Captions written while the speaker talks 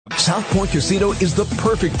South Point Casino is the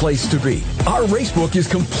perfect place to be. Our racebook is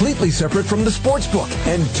completely separate from the sports book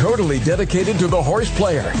and totally dedicated to the horse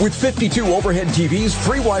player. With 52 overhead TVs,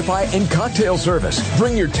 free Wi-Fi, and cocktail service.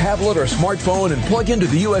 Bring your tablet or smartphone and plug into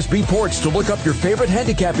the USB ports to look up your favorite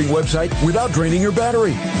handicapping website without draining your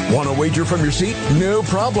battery. Want to wager from your seat? No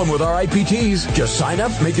problem with our IPTs. Just sign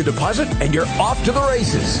up, make a deposit, and you're off to the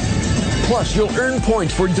races. Plus, you'll earn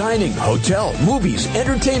points for dining, hotel, movies,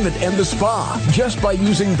 entertainment, and the spa just by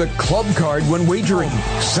using the club card when wagering.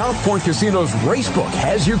 South Point Casino's Racebook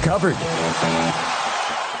has you covered.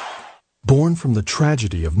 Born from the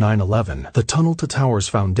tragedy of 9/11, the Tunnel to Towers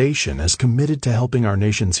Foundation is committed to helping our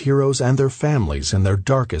nation's heroes and their families in their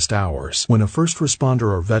darkest hours. When a first responder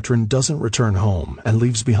or veteran doesn't return home and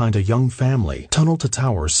leaves behind a young family, Tunnel to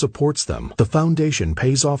Towers supports them. The foundation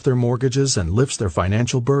pays off their mortgages and lifts their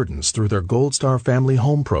financial burdens through their Gold Star Family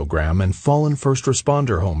Home Program and Fallen First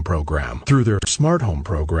Responder Home Program. Through their Smart Home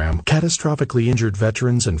Program, catastrophically injured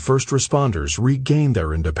veterans and first responders regain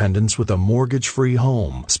their independence with a mortgage-free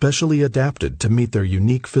home, specially adapted to meet their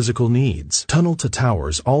unique physical needs. Tunnel to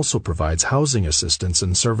Towers also provides housing assistance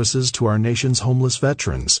and services to our nation's homeless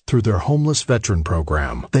veterans through their Homeless Veteran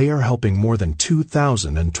Program. They are helping more than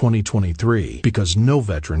 2,000 in 2023 because no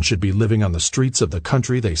veteran should be living on the streets of the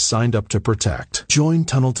country they signed up to protect. Join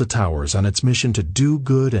Tunnel to Towers on its mission to do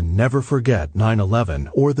good and never forget 9/11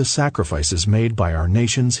 or the sacrifices made by our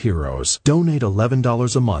nation's heroes. Donate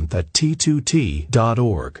 $11 a month at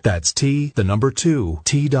T2T.org. That's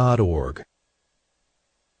T2T.org.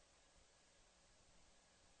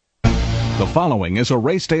 The following is a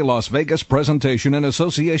Race Day Las Vegas presentation in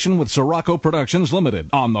association with Siraco Productions Limited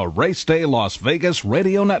on the Race Day Las Vegas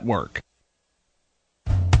Radio Network.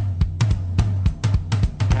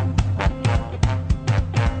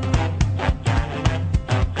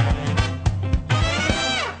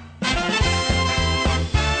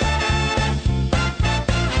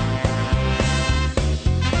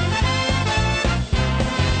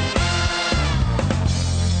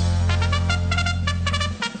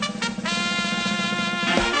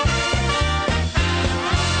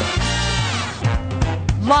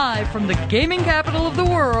 Live from the gaming capital of the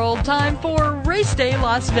world, time for Race Day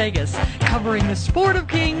Las Vegas, covering the sport of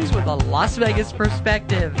kings with a Las Vegas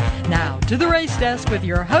perspective. Now to the race desk with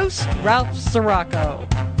your host, Ralph Siraco.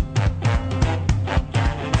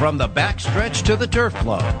 From the backstretch to the turf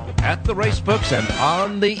club, at the racebooks and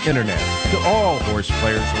on the internet, to all horse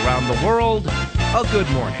players around the world, a good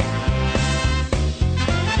morning.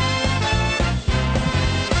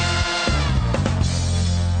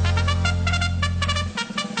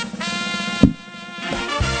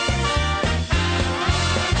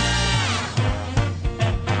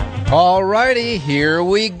 All righty, here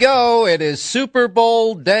we go. It is Super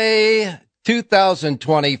Bowl Day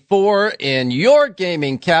 2024 in your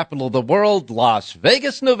gaming capital of the world, Las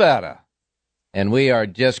Vegas, Nevada. And we are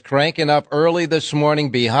just cranking up early this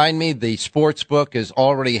morning. Behind me, the sports book is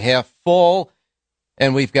already half full,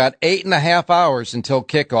 and we've got 8.5 hours until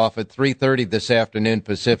kickoff at 3:30 this afternoon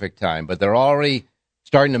Pacific time. But they're already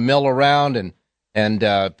starting to mill around, and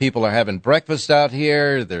people are having breakfast out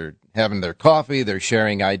here. They're having their coffee, they're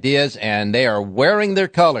sharing ideas, and they are wearing their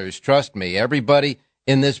colors. Trust me, everybody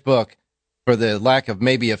in this book, for the lack of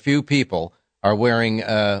maybe a few people, are wearing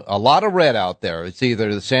a lot of red out there. It's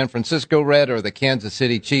either the San Francisco red or the Kansas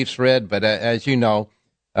City Chiefs red, but as you know,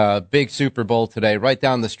 big Super Bowl today, right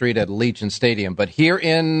down the street at Allegiant Stadium. But here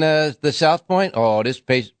in the South Point, this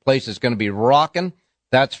place is going to be rocking,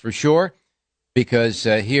 that's for sure, because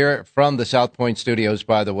here from the South Point studios,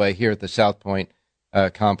 by the way, here at the South Point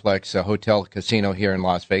complex hotel casino here in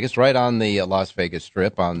Las Vegas, right on the Las Vegas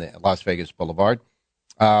Strip, on the Las Vegas Boulevard.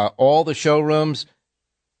 All the showrooms,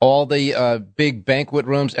 all the big banquet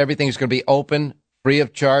rooms, everything's going to be open, free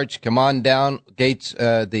of charge. Come on down. Gates,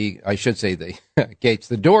 the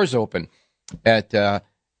doors open at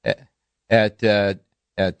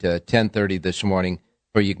 10:30 this morning,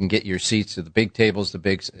 where you can get your seats to the big tables, the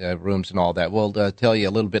big rooms, and all that. We'll tell you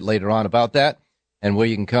a little bit later on about that, and where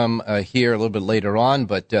you can come here a little bit later on,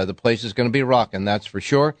 but the place is going to be rocking, that's for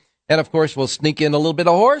sure. And, of course, we'll sneak in a little bit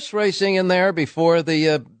of horse racing in there before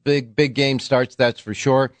the big game starts, that's for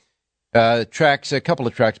sure. Tracks, a couple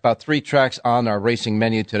of tracks, about 3 tracks on our racing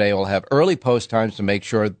menu today. We'll have early post times to make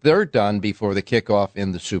sure they're done before the kickoff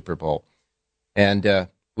in the Super Bowl. And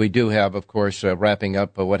we do have, of course, wrapping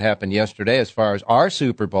up what happened yesterday as far as our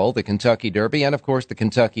Super Bowl, the Kentucky Derby, and, of course, the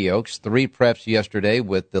Kentucky Oaks. 3 preps yesterday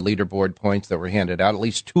with the leaderboard points that were handed out. At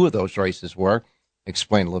least 2 of those races were.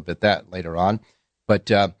 Explain a little bit that later on. But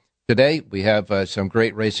today we have some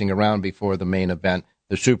great racing around before the main event,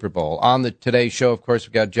 the Super Bowl. On the today's show, of course,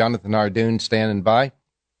 we've got Jonathan Hardoon standing by.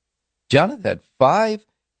 Jonathan had 5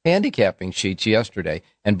 handicapping sheets yesterday,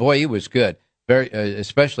 and boy, he was good, very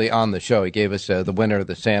especially on the show. He gave us the winner of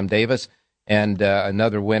the Sam Davis and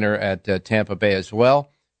another winner at Tampa Bay as well.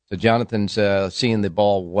 So Jonathan's seeing the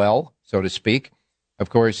ball well, so to speak. Of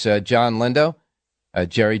course, John Lindo,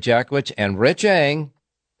 Jerry Jackowicz, and Rich Eng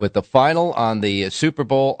with the final on the Super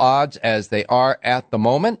Bowl odds as they are at the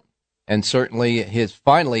moment. And certainly his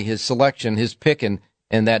selection, his picking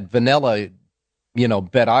in that vanilla,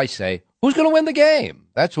 bet I say, who's going to win the game?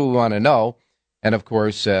 That's what we want to know. And, of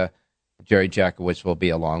course, Jerry Jackowicz will be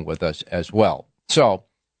along with us as well. So,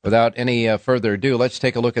 without any further ado, let's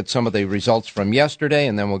take a look at some of the results from yesterday,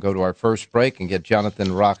 and then we'll go to our first break and get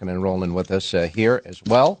Jonathan rocking and rolling with us here as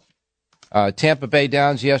well. Tampa Bay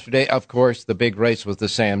Downs yesterday, of course, the big race was the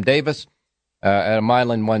Sam Davis at a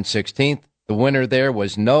mile and 1/16. The winner there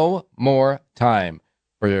was No More Time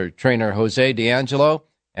for trainer Jose D'Angelo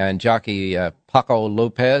and jockey Paco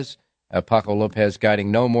Lopez. Paco Lopez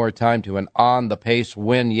guiding No More Time to an on-the-pace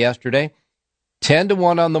win yesterday.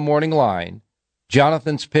 10-1 on the morning line.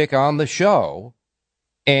 Jonathan's pick on the show,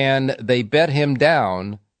 and they bet him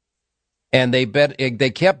down, and they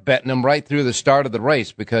kept betting him right through the start of the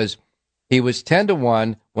race because he was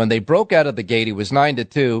 10-1. When they broke out of the gate, he was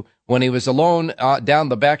 9-2. When he was alone down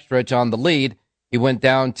the backstretch on the lead, he went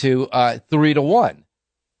down to 3-1.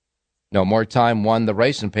 No More Time won the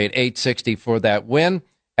race and paid $860 for that win.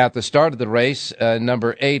 At the start of the race,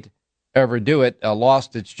 number 8, Ever Do It,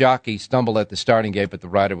 lost its jockey, stumbled at the starting gate, but the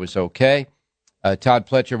rider was okay. Todd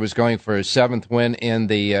Pletcher was going for his 7th win in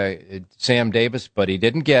the Sam Davis, but he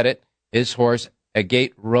didn't get it. His horse, A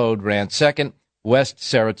Gate Road, ran 2nd. West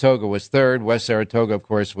Saratoga was 3rd. West Saratoga, of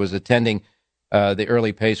course, was attending the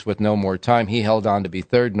early pace with No More Time. He held on to be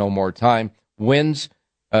 3rd. No More Time wins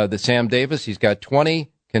the Sam Davis. He's got 20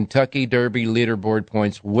 Kentucky Derby leaderboard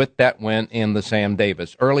points with that win in the Sam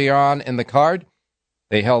Davis. Earlier on in the card,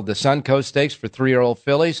 they held the Suncoast Stakes for 3-year-old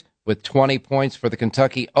fillies with 20 points for the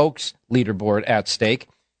Kentucky Oaks leaderboard at stake.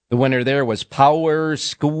 The winner there was Power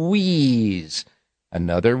Squeeze.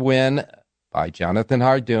 Another win by Jonathan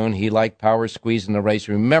Hardoon. He liked Power Squeeze in the race.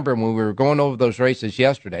 Remember, when we were going over those races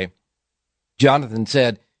yesterday, Jonathan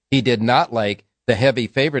said he did not like the heavy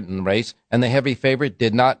favorite in the race, and the heavy favorite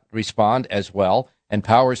did not respond as well. And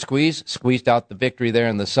Power Squeeze squeezed out the victory there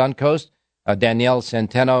in the Suncoast. Danielle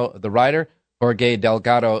Centeno, the rider, Jorge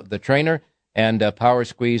Delgado, the trainer, and Power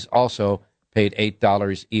Squeeze also paid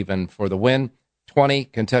 $8 even for the win. 20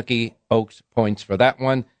 Kentucky Oaks points for that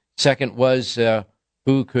one. Second was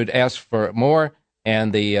Who Could Ask for More,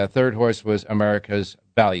 and the third horse was America's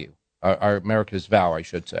Value, or America's Vow, I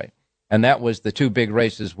should say. And that was the 2 big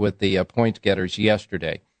races with the point getters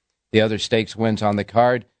yesterday. The other stakes wins on the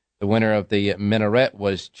card. The winner of the Minaret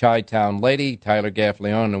was Chi-Town Lady, Tyler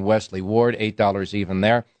Gaffleone and Wesley Ward, $8 even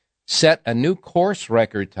there. Set a new course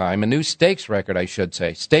record time, a new stakes record, I should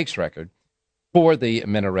say, stakes record for the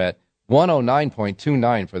Minaret,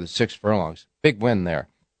 109.29 for the 6 furlongs. Big win there,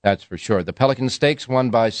 that's for sure. The Pelican Stakes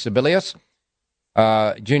won by Sibelius.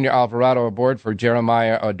 Junior Alvarado aboard for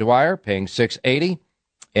Jeremiah Dwyer, paying $680.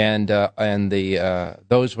 And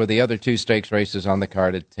those were the other 2 stakes races on the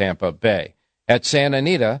card at Tampa Bay. At Santa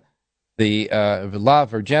Anita, the La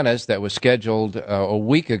Virgenes that was scheduled a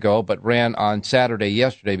week ago but ran on Saturday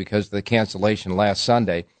yesterday because of the cancellation last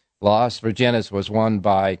Sunday. Las Virgenes was won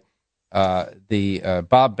by the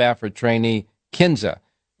Bob Baffert trainee Kinza.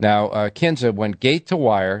 Now, Kinza went gate to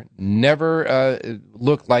wire, never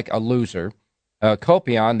looked like a loser.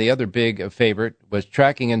 Copion, the other big favorite, was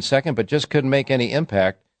tracking in second but just couldn't make any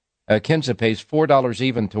impact. Kinza pays $4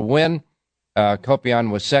 even to win.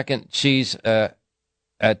 Copion was second. She's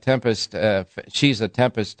a Tempest to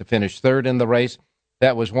finish third in the race.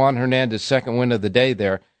 That was Juan Hernandez's second win of the day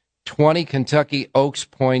there. 20 Kentucky Oaks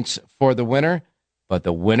points for the winner, but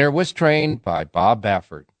the winner was trained by Bob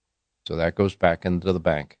Baffert. So that goes back into the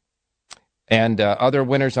bank. And other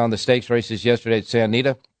winners on the stakes races yesterday at Santa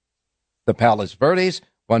Anita, the Palos Verdes,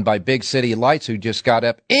 won by Big City Lights, who just got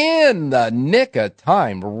up in the nick of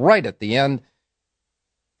time right at the end.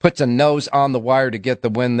 Puts a nose on the wire to get the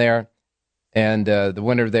win there. And the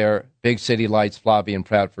winner there, Big City Lights, Flavian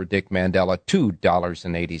Proud for Dick Mandela,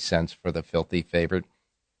 $2.80 for the filthy favorite.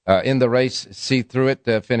 In the race, See Through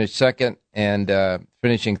It finished second, and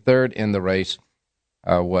finishing third in the race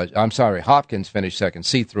Hopkins finished second.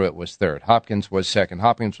 See Through It was third. Hopkins was second.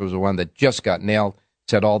 Hopkins was the one that just got nailed,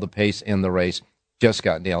 set all the pace in the race, just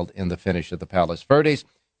got nailed in the finish of the Palos Verdes.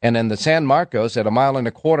 And in the San Marcos, at 1.25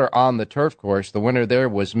 miles on the turf course, the winner there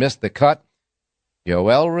was Missed the Cut.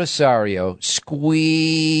 Joel Rosario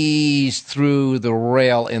squeezed through the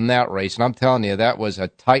rail in that race. And I'm telling you, that was a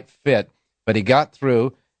tight fit, but he got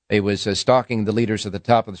through. He was stalking the leaders at the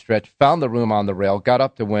top of the stretch, found the room on the rail, got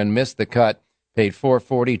up to win, missed the cut, paid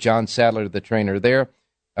 $4.40. John Sadler, the trainer there,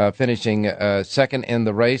 finishing second in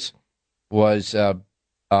the race was second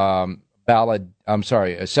was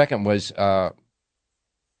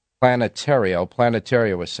Planetario.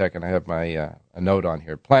 Planetario was second. I have my a note on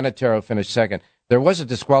here. Planetario finished second. There was a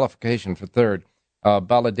disqualification for third.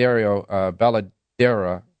 Balladeer,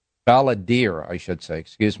 I should say.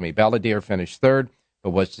 Excuse me. Balladeer finished third,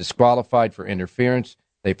 but was disqualified for interference.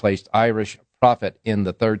 They placed Irish Prophet in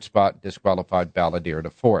the third spot, disqualified Balladeer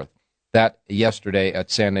to fourth. That yesterday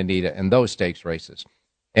at Santa Anita in those stakes races.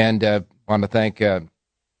 And want to thank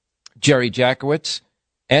Jerry Jackowitz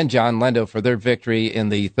and John Lindo for their victory in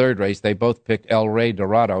the third race. They both picked El Rey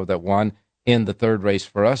Dorado that won in the third race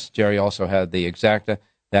for us. Jerry also had the Exacta.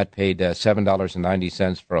 That paid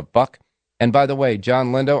 $7.90 for a buck. And by the way,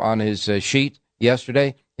 John Lindo on his sheet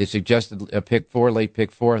yesterday, he suggested pick four, late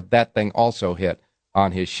pick four. That thing also hit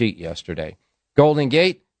on his sheet yesterday. Golden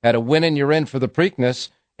Gate had a win and you're in for the Preakness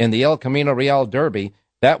in the El Camino Real Derby.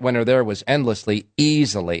 That winner there was endlessly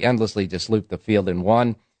just looped the field and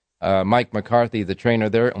won. Mike McCarthy, the trainer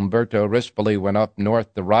there, Umberto Rispoli went up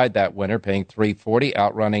north to ride that winner, paying $3.40,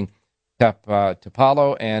 outrunning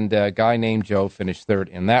Tapalo, and a guy named Joe finished third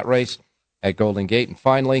in that race at Golden Gate. And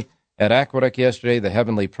finally, at Aqueduct yesterday, the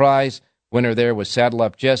Heavenly Prize winner there was Saddle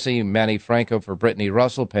Up Jesse, Manny Franco for Brittany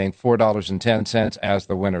Russell, paying $4.10 as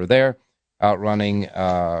the winner there, outrunning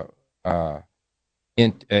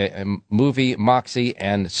Movie, Moxie,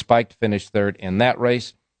 and Spiked finished third in that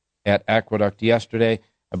race at Aqueduct yesterday.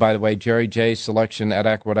 And by the way, Jerry J's selection at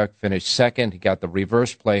Aqueduct finished second. He got the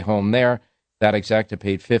reverse play home there. That Exacta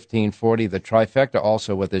paid $15.40. The trifecta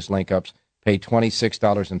also with his link-ups paid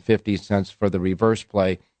 $26.50 for the reverse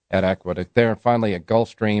play at Aqueduct there. And finally, at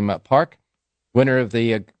Gulfstream Park, winner of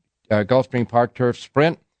the Gulfstream Park Turf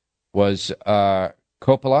Sprint was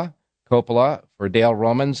Coppola for Dale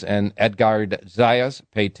Romans, and Edgard Zayas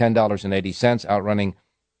paid $10.80, outrunning,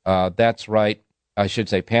 that's right, I should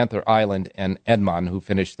say Panther Island and Edmond, who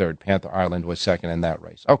finished third. Panther Island was second in that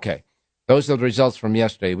race. Okay. Those are the results from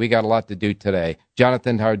yesterday. We got a lot to do today.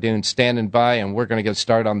 Jonathan Hardoon standing by, and we're going to get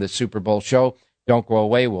started on this Super Bowl show. Don't go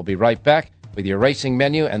away. We'll be right back with your racing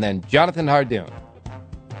menu, and then Jonathan Hardoon.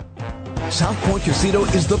 South Point Casino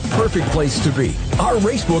is the perfect place to be. Our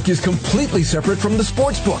racebook is completely separate from the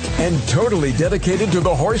sportsbook and totally dedicated to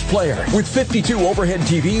the horse player. With 52 overhead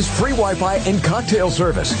TVs, free Wi-Fi, and cocktail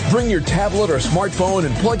service. Bring your tablet or smartphone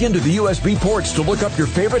and plug into the USB ports to look up your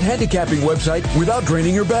favorite handicapping website without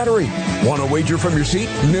draining your battery. Want to wager from your seat?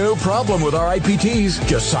 No problem with our IPTs.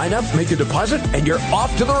 Just sign up, make a deposit, and you're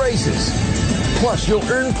off to the races. Plus, you'll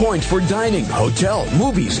earn points for dining, hotel,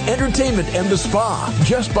 movies, entertainment, and the spa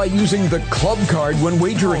just by using the club card when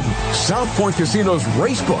wagering. South Point Casino's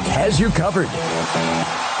Racebook has you covered.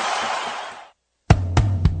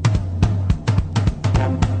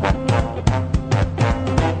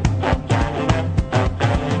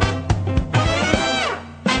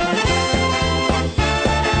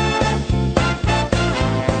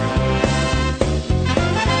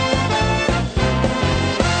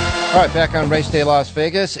 All right, back on Race Day Las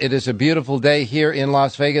Vegas. It is a beautiful day here in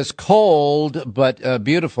Las Vegas. Cold, but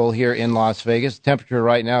beautiful here in Las Vegas. The temperature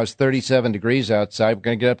right now is 37 degrees outside. We're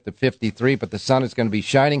going to get up to 53, but the sun is going to be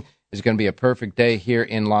shining. It's going to be a perfect day here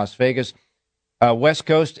in Las Vegas. West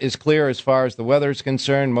Coast is clear as far as the weather is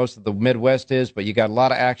concerned. Most of the Midwest is, but you got a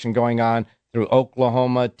lot of action going on through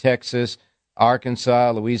Oklahoma, Texas, Arkansas,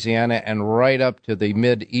 Louisiana, and right up to the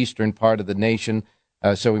mid-eastern part of the nation.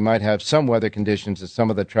 So we might have some weather conditions at some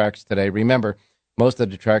of the tracks today. Remember, most of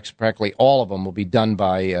the tracks, practically all of them, will be done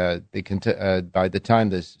by the time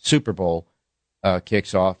the Super Bowl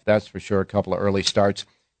kicks off. That's for sure. A couple of early starts.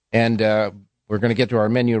 And we're going to get to our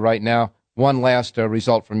menu right now. One last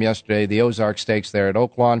result from yesterday, the Ozark Stakes there at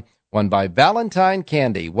Oaklawn, won by Valentine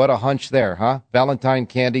Candy. What a hunch there, huh? Valentine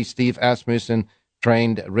Candy, Steve Asmussen,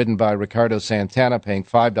 trained, ridden by Ricardo Santana, paying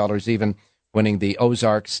 $5 even, winning the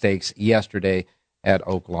Ozark Stakes yesterday at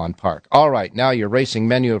Oaklawn Park. All right, now your racing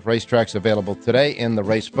menu of racetracks available today in the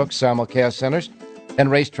Racebook, simulcast centers, and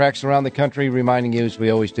racetracks around the country, reminding you, as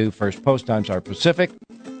we always do, first post times are Pacific.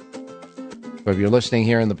 So if you're listening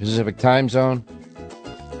here in the Pacific time zone,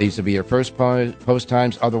 these will be your first post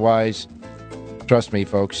times. Otherwise, trust me,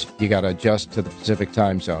 folks, you got to adjust to the Pacific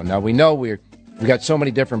time zone. Now, we know we got so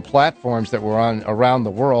many different platforms that we're on around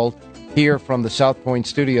the world. Here from the South Point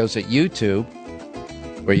studios at YouTube,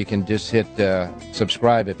 where you can just hit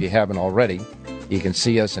subscribe if you haven't already. You can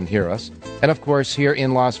see us and hear us. And, of course, here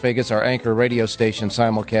in Las Vegas, our anchor radio station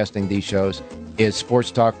simulcasting these shows is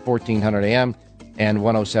Sports Talk 1400 AM and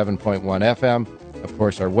 107.1 FM. Of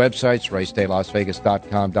course, our websites,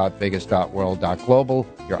 racedaylasvegas.com.vegas.world.global,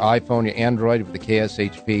 your iPhone, your Android with the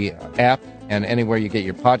KSHP app, and anywhere you get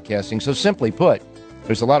your podcasting. So simply put,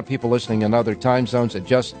 there's a lot of people listening in other time zones.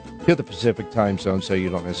 Adjust to the Pacific time zone so you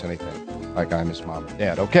don't miss anything, like I miss Mom and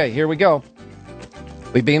Dad. Okay, here we go.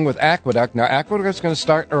 We begin with Aqueduct. Now, Aqueduct's going to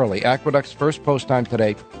start early. Aqueduct's first post time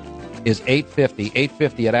today is 8:50.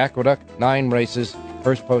 8:50 at Aqueduct, 9 races.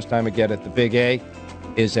 First post time again at the Big A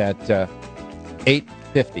is at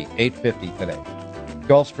 8:50. 8:50 today.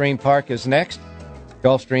 Gulfstream Park is next.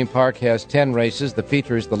 Gulfstream Park has 10 races. The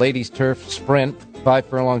feature is the Ladies Turf Sprint. 5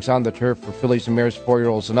 furlongs on the turf for fillies and mares,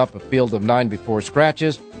 4-year-olds and up. A field of 9 before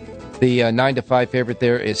scratches. The 9-5 favorite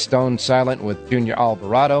there is Stone Silent with Junior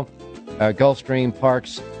Alvarado. Gulfstream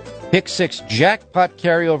Park's Pick 6 jackpot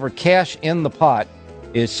carryover cash in the pot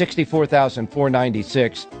is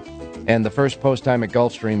 $64,496. And the first post time at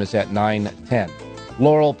Gulfstream is at 9:10.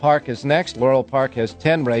 Laurel Park is next. Laurel Park has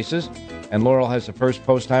 10 races, and Laurel has the first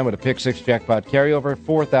post time with a Pick 6 jackpot carryover,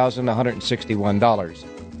 $4,161.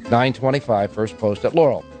 9:25 first post at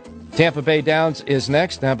Laurel. Tampa Bay Downs is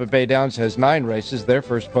next. Tampa Bay Downs has 9 races. Their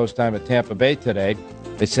first post time at Tampa Bay today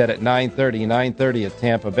is set at 9:30. 9:30 at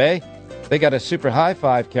Tampa Bay. They got a super high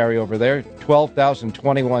five carryover there,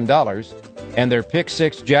 $12,021. And their Pick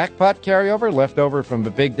 6 jackpot carryover, left over from the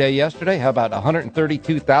big day yesterday, how about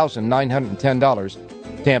 $132,910?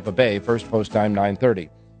 Tampa Bay, first post time, 9:30.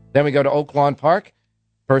 Then we go to Oaklawn Park.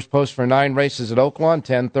 First post for 9 races at Oaklawn,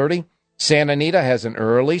 10:30. Santa Anita has an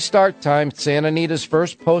early start time. Santa Anita's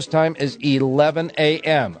first post time is 11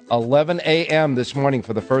 a.m. 11 a.m. this morning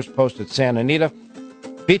for the first post at Santa Anita.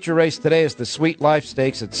 Feature race today is the Sweet Life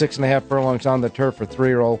Stakes at 6.5 furlongs on the turf for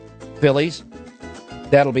 3-year-old fillies.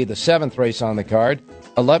 That'll be the 7th race on the card.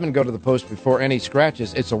 11 go to the post before any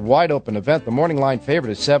scratches. It's a wide-open event. The morning line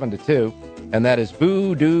favorite is 7-2, and that is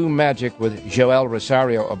Voodoo Magic with Joel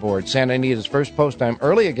Rosario aboard. Santa Anita's first post time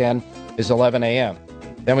early again is 11 a.m.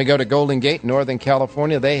 Then we go to Golden Gate, Northern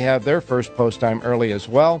California. They have their first post time early as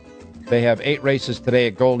well. They have 8 races today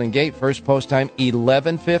at Golden Gate. First post time,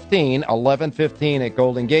 11:15. 11:15 at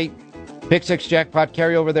Golden Gate. Pick 6 jackpot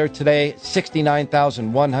carryover there today,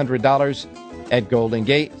 $69,100 at Golden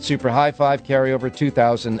Gate. Super high five carryover,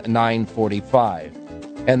 $2,945.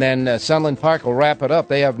 And then Sunland Park will wrap it up.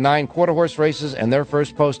 They have 9 quarter horse races, and their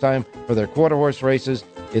first post time for their quarter horse races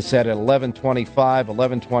is set at 11:25.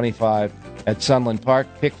 11:25 at Sunland Park.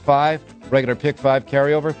 Pick 5, regular Pick 5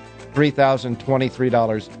 carryover,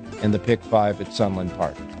 $3,023 in the Pick 5 at Sunland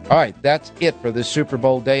Park. All right, that's it for this Super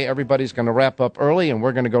Bowl day. Everybody's going to wrap up early, and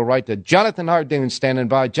we're going to go right to Jonathan Hardoon standing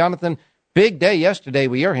by. Jonathan, big day yesterday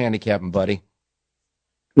with your handicapping, buddy.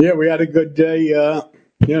 Yeah, we had a good day.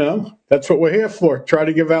 That's what we're here for, try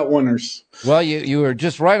to give out winners. Well, you were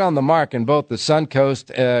just right on the mark in both the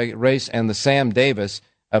Suncoast race and the Sam Davis.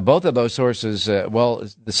 Both of those horses, the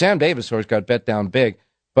Sam Davis horse got bet down big,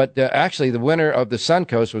 but actually the winner of the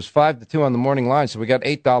Suncoast was 5-2 on the morning line, so we got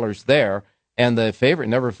 $8 there, and the favorite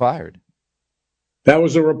never fired. That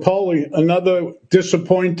was a Rapoli, another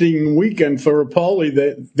disappointing weekend for Rapoli.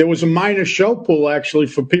 There was a minor show pool, actually,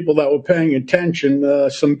 for people that were paying attention.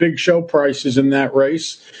 Some big show prices in that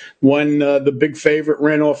race when the big favorite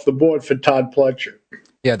ran off the board for Todd Pletcher.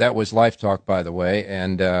 Yeah, that was Life Talk, by the way,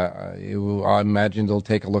 and I imagine they'll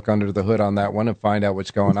take a look under the hood on that one and find out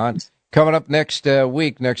what's going on. Coming up next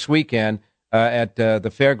weekend at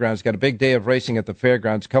the fairgrounds, got a big day of racing at the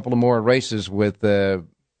fairgrounds, a couple of more races with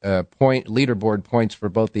leaderboard points for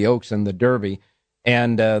both the Oaks and the Derby.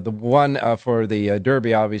 And the one for the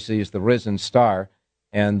Derby, obviously, is the Risen Star.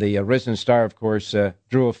 And the Risen Star, of course,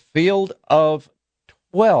 drew a field of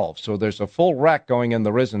 12. So there's a full rack going in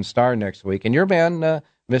the Risen Star next week. And your man,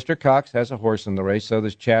 Mr. Cox, has a horse in the race. So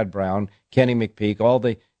there's Chad Brown, Kenny McPeak, all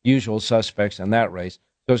the usual suspects in that race.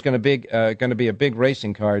 So it's going to be a big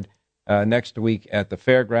racing card next week at the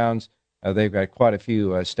fairgrounds. They've got quite a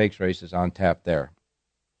few stakes races on tap there.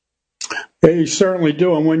 They certainly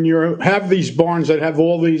do. And when you have these barns that have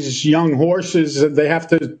all these young horses, they have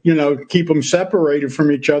to, keep them separated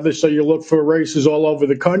from each other. So you look for races all over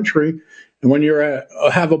the country. And when you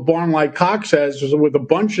have a barn like Cox has with a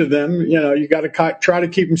bunch of them, you got to try to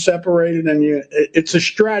keep them separated. And it's a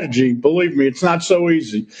strategy. Believe me, it's not so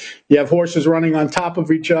easy. You have horses running on top of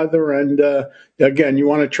each other. And again, you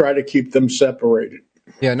want to try to keep them separated.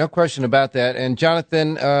 Yeah, no question about that. And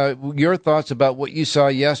Jonathan, your thoughts about what you saw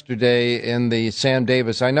yesterday in the Sam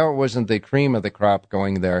Davis. I know it wasn't the cream of the crop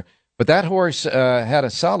going there, but that horse had a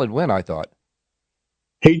solid win, I thought.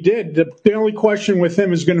 He did. The only question with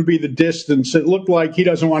him is going to be the distance. It looked like he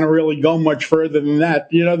doesn't want to really go much further than that.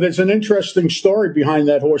 You know, there's an interesting story behind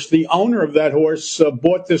that horse. The owner of that horse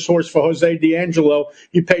bought this horse for Jose D'Angelo.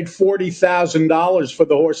 He paid $40,000 for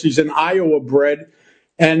the horse. He's an Iowa bred.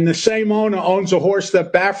 And the same owner owns a horse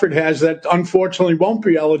that Baffert has that unfortunately won't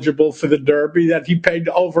be eligible for the Derby that he paid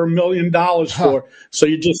over $1 million for. So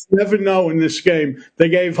you just never know in this game. They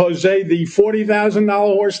gave Jose the $40,000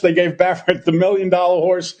 horse. They gave Baffert the $1 million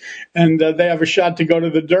horse. And they have a shot to go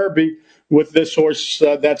to the Derby with this horse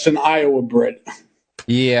that's an Iowa bred.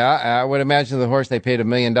 Yeah, I would imagine the horse they paid $1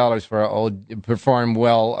 million for will perform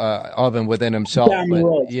well of and within himself. Down the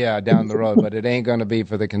road. Yeah, down the road. But it ain't going to be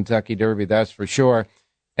for the Kentucky Derby, that's for sure.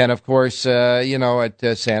 And, of course,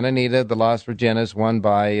 at Santa Anita, the Las Virginas won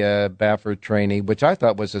by Baffert trainee, which I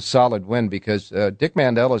thought was a solid win because Dick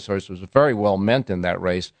Mandella's horse was very well meant in that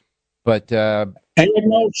race. But and he had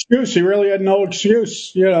no excuse. He really had no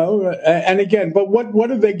excuse, you know. And again, but what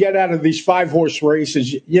do they get out of these 5-horse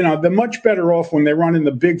races? You know, they're much better off when they run in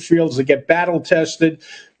the big fields. They get battle tested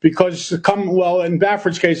because in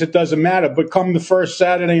Baffert's case, it doesn't matter. But come the first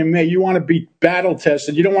Saturday in May, you want to be battle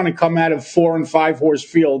tested. You don't want to come out of 4- and 5-horse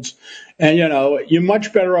fields. And, you know, you're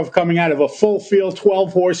much better off coming out of a full field,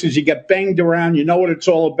 12 horses. You get banged around. You know what it's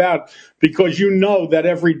all about because you know that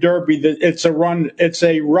every Derby, it's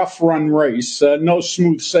a rough run race. No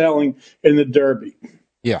smooth sailing in the Derby.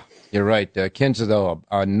 Yeah, you're right. Kinza, though,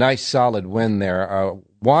 a nice solid win there.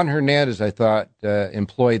 Juan Hernandez, I thought,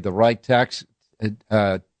 employed the right tactics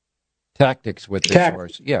with this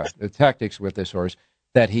horse. Yeah, the tactics with this horse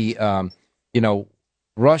that he,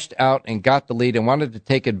 rushed out and got the lead and wanted to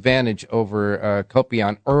take advantage over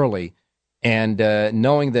Copion early. And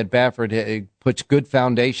knowing that Baffert puts good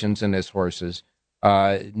foundations in his horses,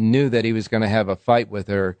 knew that he was going to have a fight with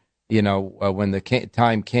her, when the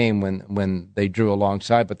time came when they drew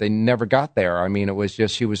alongside, but they never got there. I mean, it was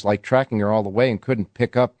just she was like tracking her all the way and couldn't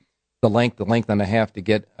pick up the length and a half to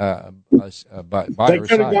get by her side. They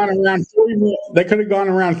could have gone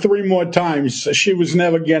around 3 more times. She was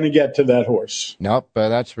never going to get to that horse. Nope,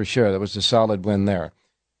 that's for sure. That was a solid win there.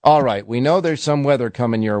 All right, we know there's some weather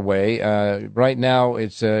coming your way. Right now,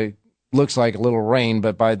 it's looks like a little rain,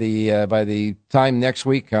 but by the time next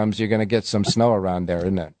week comes, you're going to get some snow around there,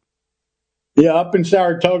 isn't it? Yeah, up in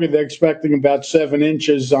Saratoga, they're expecting about 7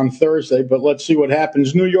 inches on Thursday, but let's see what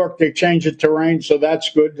happens. New York, they change it to rain, so that's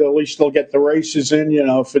good. At least they'll get the races in. You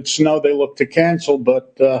know, if it's snow, they look to cancel,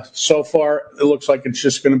 but so far, it looks like it's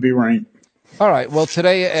just going to be rain. All right, well,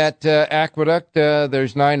 today at Aqueduct,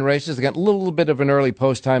 there's 9 races. They got a little bit of an early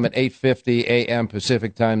post time at 8:50 a.m.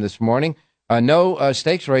 Pacific time this morning. No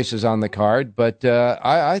stakes races on the card, but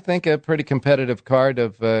I think a pretty competitive card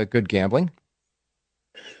of good gambling.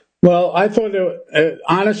 Well, I thought,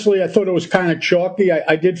 honestly, I thought it was kind of chalky.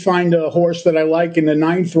 I did find a horse that I like in the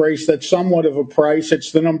 9th race that's somewhat of a price.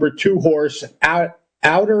 It's the number 2 horse,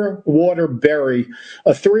 Outer Water Berry.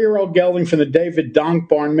 A 3-year-old gelding from the David Donk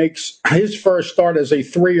Barn makes his first start as a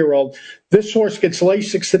 3-year-old. This horse gets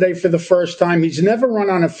Lasix today for the first time. He's never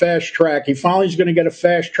run on a fast track. He finally is going to get a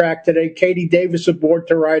fast track today. Katie Davis aboard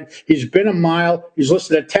to ride. He's been a mile. He's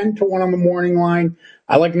listed at 10-1 on the morning line.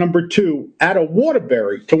 I like number 2, Outer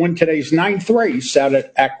Waterbury, to win today's 9th race out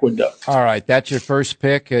at Aqueduct. All right, that's your first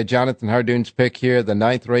pick. Jonathan Hardoon's pick here, the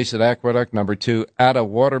 9th race at Aqueduct, number 2, Outer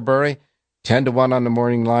Waterbury, 10-1 on the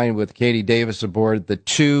morning line with Katie Davis aboard, the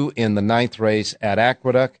 2 in the 9th race at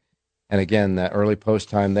Aqueduct. And again, the early post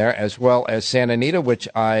time there, as well as Santa Anita, which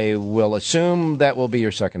I will assume that will be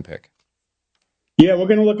your second pick. Yeah, we're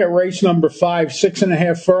going to look at race number 5,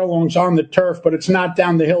 6.5 furlongs on the turf, but it's not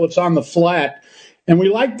down the hill, it's on the flat. And we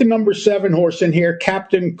like the number 7 horse in here,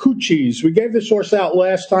 Captain Coochies. We gave this horse out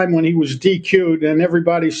last time when he was DQ'd, and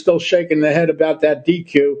everybody's still shaking their head about that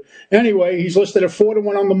DQ. Anyway, he's listed at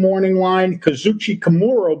 4-1 on the morning line. Kazuchi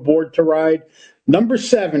Kimura aboard to ride. Number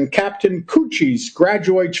 7, Captain Coochies,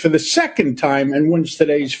 graduates for the second time and wins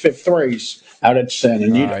today's 5th race out at Santa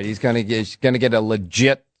Anita. All right, he's going to get a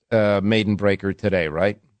legit maiden breaker today,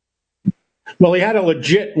 right? Well, he had a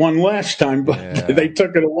legit one last time, but they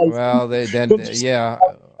took it away. Well,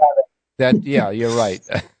 you're right.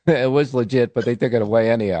 It was legit, but they took it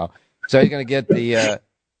away anyhow. So he's going to get the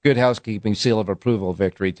Good Housekeeping seal of approval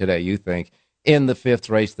victory today, you think, in the 5th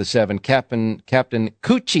race, the 7, Captain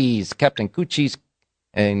Coochies,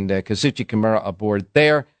 and Kazuchi Kimura aboard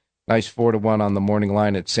there. Nice 4-1 on the morning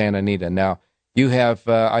line at Santa Anita. Now, you have,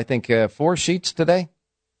 I think, 4 sheets today?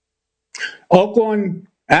 Oaklawn,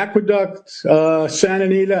 Aqueduct, Santa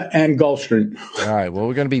Anita, and Gulfstream. All right. Well,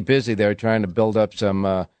 we're going to be busy there trying to build up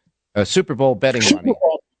some Super Bowl betting money.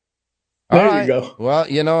 All right. you go. Well,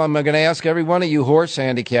 I'm going to ask every one of you horse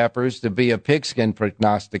handicappers to be a pigskin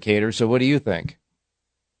prognosticator. So what do you think?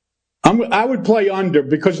 I would play under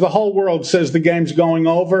because the whole world says the game's going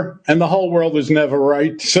over, and the whole world is never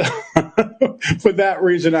right. So for that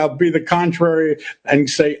reason, I'll be the contrary and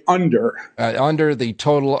say under. Under the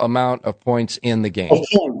total amount of points in the game. Of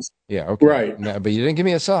points. Yeah, okay. Right. No, but you didn't give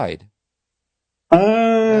me a side.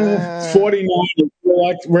 49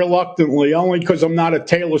 reluctantly, only because I'm not a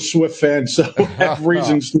Taylor Swift fan, so I have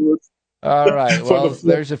reasons to. All right. Well,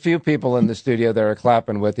 there's a few people in the studio that are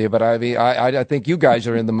clapping with you, but I think you guys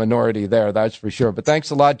are in the minority there, that's for sure. But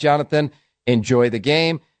thanks a lot, Jonathan. Enjoy the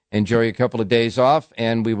game. Enjoy a couple of days off,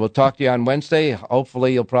 and we will talk to you on Wednesday.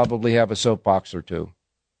 Hopefully, you'll probably have a soapbox or two.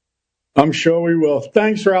 I'm sure we will.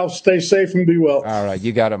 Thanks, Ralph. Stay safe and be well. All right.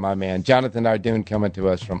 You got it, my man. Jonathan Hardoon coming to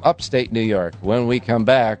us from upstate New York. When we come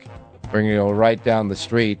back, we're going to go right down the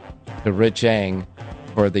street to Rich Eng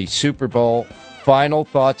for the Super Bowl. Final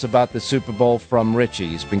thoughts about the Super Bowl from Richie.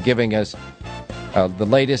 He's been giving us the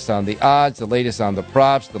latest on the odds, the latest on the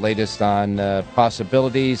props, the latest on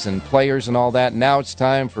possibilities and players and all that. Now it's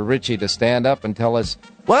time for Richie to stand up and tell us,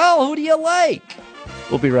 well, who do you like?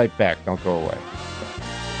 We'll be right back. Don't go away.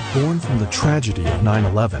 Born from the tragedy of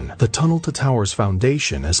 9/11, the Tunnel to Towers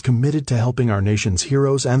Foundation is committed to helping our nation's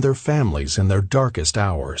heroes and their families in their darkest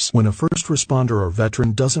hours. When a first responder or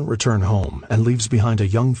veteran doesn't return home and leaves behind a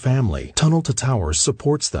young family, Tunnel to Towers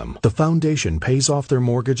supports them. The foundation pays off their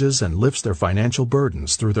mortgages and lifts their financial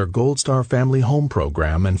burdens through their Gold Star Family Home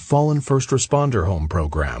Program and Fallen First Responder Home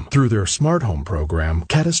Program. Through their Smart Home Program,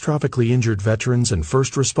 catastrophically injured veterans and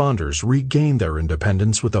first responders regain their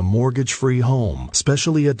independence with a mortgage-free home,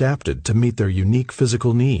 specially adapted to meet their unique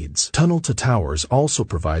physical needs. Tunnel to Towers also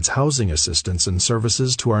provides housing assistance and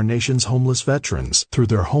services to our nation's homeless veterans through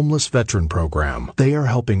their Homeless Veteran Program. They are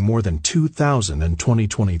helping more than 2,000 in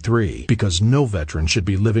 2023 because no veteran should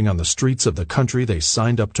be living on the streets of the country they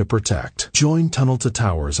signed up to protect. Join Tunnel to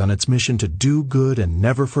Towers on its mission to do good and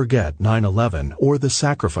never forget 9/11 or the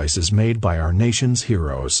sacrifices made by our nation's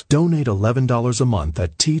heroes. Donate $11 a month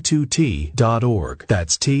at T2T.org.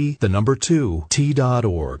 That's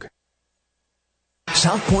T2T.org.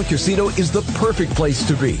 South Point Casino is the perfect place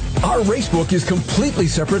to be. Our racebook is completely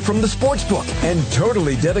separate from the sportsbook and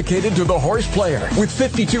totally dedicated to the horse player. With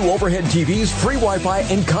 52 overhead TVs, free Wi-Fi,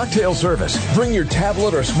 and cocktail service. Bring your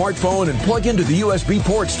tablet or smartphone and plug into the USB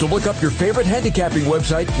ports to look up your favorite handicapping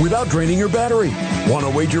website without draining your battery. Want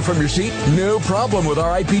to wager from your seat? No problem with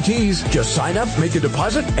our IPTs. Just sign up, make a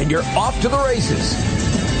deposit, and you're off to the races.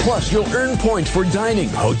 Plus, you'll earn points for dining,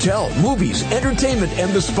 hotel, movies, entertainment,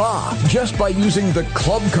 and the spa just by using the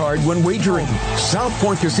club card when wagering. South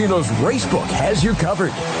Point Casino's Racebook has you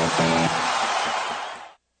covered.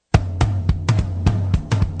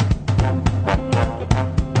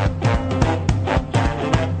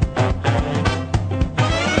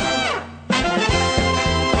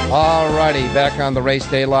 Alrighty, back on the Race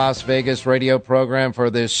Day Las Vegas radio program for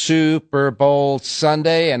this Super Bowl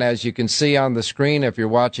Sunday. And as you can see on the screen, if you're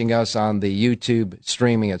watching us on the YouTube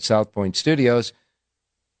streaming at South Point Studios,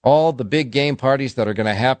 all the big game parties that are going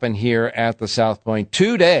to happen here at the South Point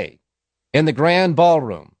today in the Grand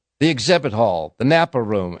Ballroom, the Exhibit Hall, the Napa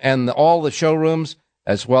Room, and all the showrooms,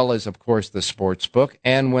 as well as, of course, the sports book.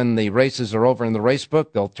 And when the races are over in the race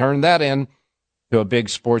book, they'll turn that in to a big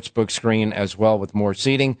sports book screen as well with more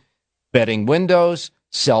seating. Betting windows,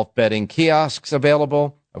 self-betting kiosks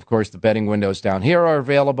available. Of course, the betting windows down here are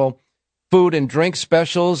available. Food and drink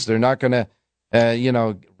specials. They're not going to,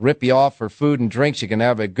 rip you off for food and drinks. You can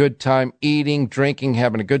have a good time eating, drinking,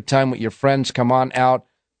 having a good time with your friends. Come on out.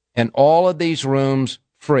 And all of these rooms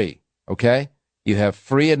free, okay? You have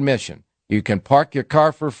free admission. You can park your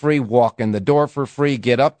car for free, walk in the door for free,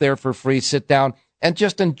 get up there for free, sit down, and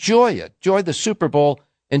just enjoy it. Enjoy the Super Bowl.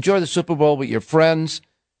 Enjoy the Super Bowl with your friends.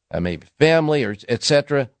 Maybe family or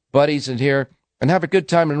etc., buddies in here, and have a good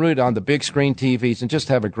time and root on the big screen TVs and just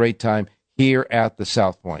have a great time here at the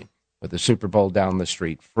South Point with the Super Bowl down the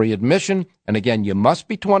street. Free admission, and again, you must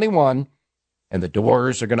be 21, and the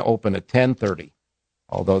doors are going to open at 10:30.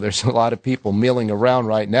 Although there's a lot of people milling around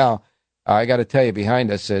right now, I got to tell you,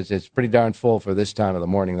 behind us, it's pretty darn full for this time of the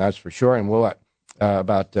morning, that's for sure, and we're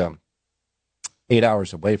about 8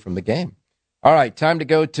 hours away from the game. All right, time to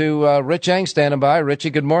go to Rich Eng standing by.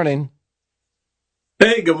 Richie, good morning.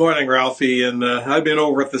 Hey, good morning, Ralphie. And I've been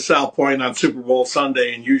over at the South Point on Super Bowl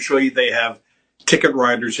Sunday, and usually they have ticket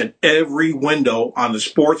writers in every window on the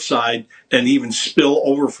sports side and even spill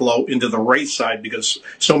overflow into the race side because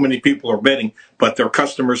so many people are betting, but their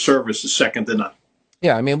customer service is second to none.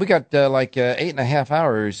 Yeah, I mean, we got 8.5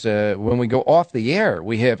 hours when we go off the air.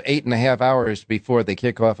 We have 8.5 hours before they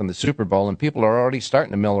kick off in the Super Bowl, and people are already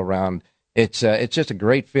starting to mill around. It's just a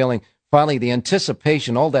great feeling. Finally, the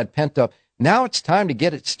anticipation, all that pent up. Now it's time to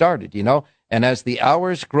get it started, you know. And as the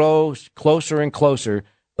hours grow closer and closer,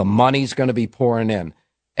 the money's going to be pouring in.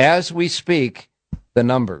 As we speak, the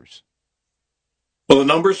numbers. Well, the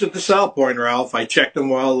numbers at the South Point, Ralph, I checked them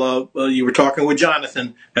while you were talking with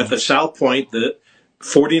Jonathan. At the South Point, the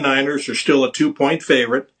 49ers are still a 2-point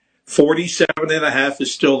favorite. 47.5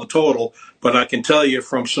 is still the total, but I can tell you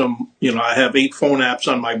from some, I have 8 phone apps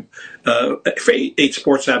on my, 8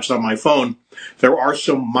 sports apps on my phone. There are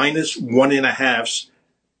some minus 1.5s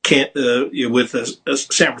with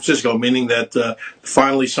San Francisco, meaning that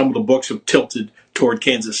finally some of the books have tilted toward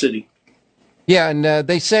Kansas City. Yeah, and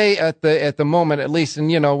they say at the moment, at least,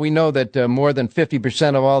 and we know that more than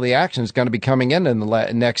 50% of all the action is going to be coming in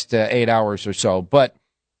the next 8 hours or so. But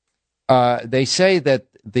they say that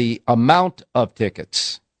the amount of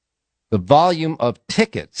tickets, the volume of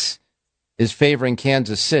tickets, is favoring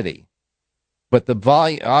Kansas City, but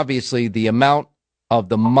obviously, the amount of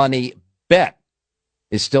the money bet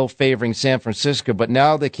is still favoring San Francisco. But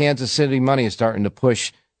now the Kansas City money is starting to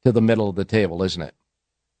push to the middle of the table, isn't it?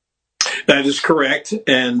 That is correct.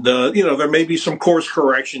 And, there may be some course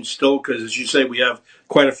correction still because, as you say, we have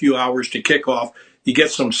quite a few hours to kick off. You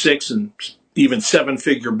get some 6 and even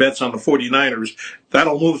 7-figure bets on the 49ers.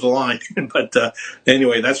 That'll move the line. But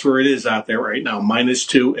anyway, that's where it is out there right now,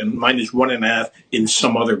 -2 and minus 1.5 in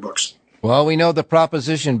some other books. Well, we know the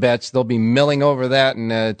proposition bets. They'll be milling over that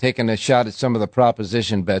and taking a shot at some of the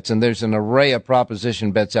proposition bets. And there's an array of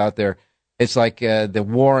proposition bets out there. It's like the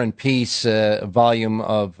War and Peace volume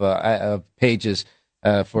of pages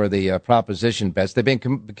for the proposition bets. They've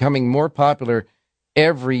been becoming more popular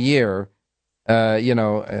every year,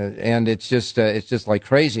 and it's just like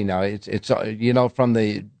crazy now. It's from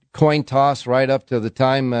the coin toss right up to the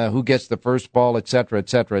time who gets the first ball, et cetera, et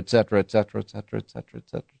cetera, et cetera, et cetera, et cetera, et cetera, et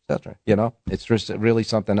cetera, et cetera. It's just really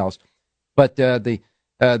something else. But the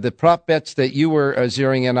prop bets that you were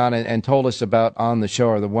zeroing in on and told us about on the show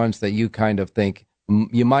are the ones that you kind of think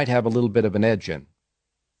you might have a little bit of an edge in.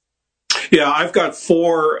 Yeah, I've got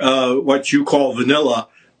 4 what you call vanilla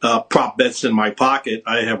prop bets in my pocket.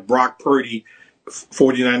 I have Brock Purdy,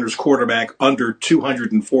 49ers quarterback, under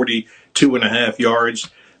 242.5 yards.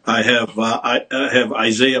 I have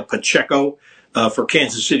Isaiah Pacheco for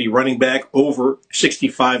Kansas City running back, over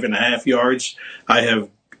 65.5 yards. I have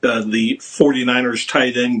the 49ers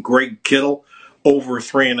tight end Greg Kittle, over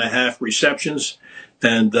 3.5 receptions.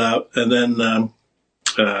 And then I'm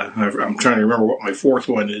trying to remember what my fourth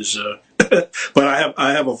one is. But I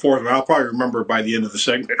have a fourth one. I'll probably remember by the end of the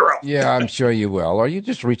segment. Yeah, I'm sure you will. Or you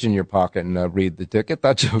just reach in your pocket and read the ticket.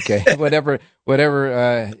 That's okay. whatever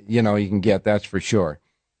you can get, that's for sure.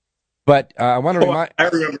 But I want to remind. I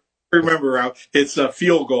remember. It's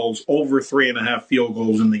field goals, over 3.5 field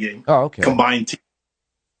goals in the game. Oh, okay. Combined team.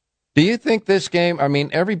 Do you think this game,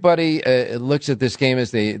 everybody looks at this game as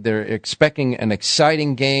they're expecting an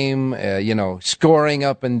exciting game, scoring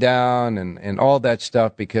up and down and all that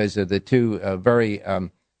stuff because of the two very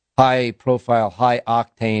high-profile,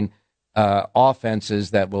 high-octane offenses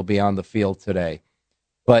that will be on the field today.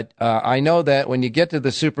 But I know that when you get to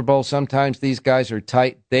the Super Bowl, sometimes these guys are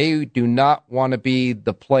tight. They do not want to be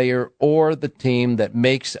the player or the team that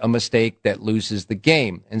makes a mistake that loses the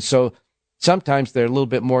game. And so sometimes they're a little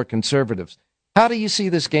bit more conservative. How do you see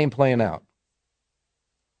this game playing out?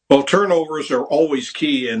 Well, turnovers are always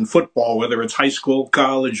key in football, whether it's high school,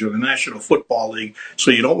 college, or the National Football League.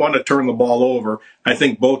 So you don't want to turn the ball over. I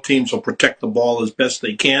think both teams will protect the ball as best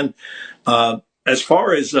they can. As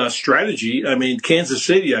far as strategy, Kansas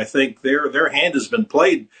City, I think their hand has been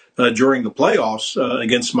played during the playoffs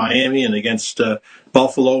against Miami and against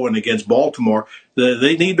Buffalo and against Baltimore.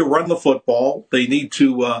 They need to run the football. They need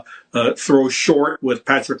to throw short with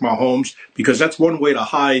Patrick Mahomes because that's one way to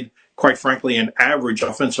hide, quite frankly, an average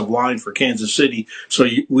offensive line for Kansas City. So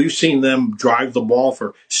we've seen them drive the ball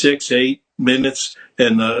for 6-8 minutes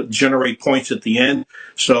and generate points at the end.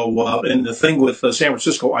 So, and the thing with San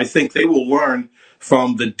Francisco, I think they will learn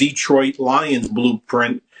from the Detroit Lions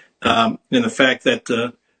blueprint in the fact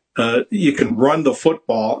that you can run the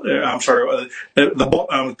football. I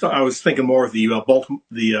was thinking more of the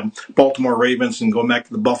Baltimore Ravens and going back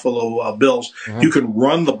to the Buffalo Bills. Mm-hmm. You can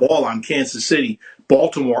run the ball on Kansas City.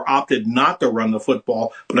 Baltimore opted not to run the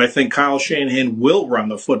football, but I think Kyle Shanahan will run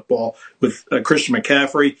the football with Christian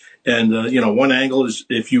McCaffrey. And, one angle is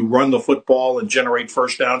if you run the football and generate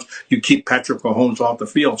first downs, you keep Patrick Mahomes off the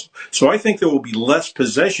field. So I think there will be less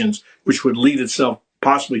possessions, which would lead itself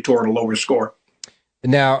possibly toward a lower score.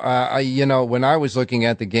 Now, when I was looking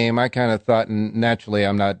at the game, I kind of thought, and naturally,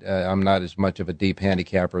 I'm not as much of a deep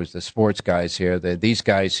handicapper as the sports guys here. These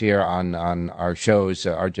guys here on our shows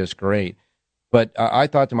are just great. But I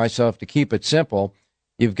thought to myself, to keep it simple,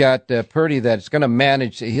 you've got Purdy that's going to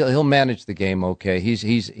manage. He'll manage the game. Okay,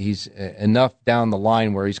 he's enough down the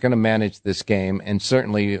line where he's going to manage this game, and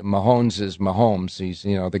certainly Mahomes is Mahomes. He's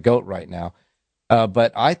the GOAT right now.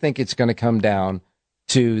 But I think it's going to come down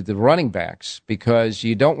to the running backs, because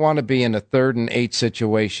you don't want to be in a 3rd and 8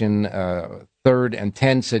 situation, 3rd and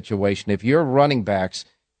 10 situation. If your running backs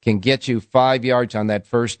can get you 5 yards on that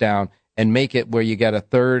first down and make it where you get a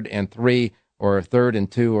 3rd and 3 or a 3rd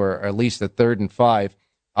and 2 or at least a 3rd and 5,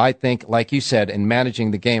 I think, like you said, in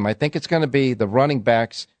managing the game, I think it's going to be the running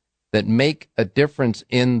backs that make a difference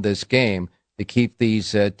in this game to keep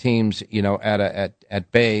these teams,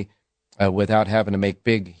 at bay without having to make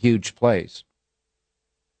big, huge plays.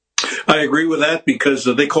 I agree with that, because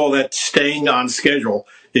they call that staying on schedule.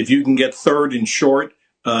 If you can get 3rd and short,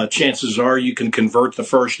 chances are you can convert the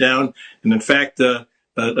first down. And in fact, a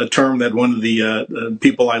term that one of the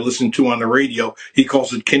people I listen to on the radio, he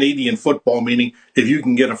calls it Canadian football, meaning if you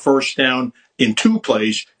can get a first down in 2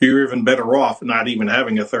 plays, you're even better off not even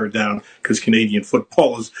having a 3rd down, because Canadian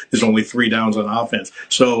football is only 3 downs on offense.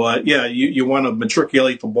 So, you want to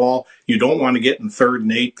matriculate the ball. You don't want to get in 3rd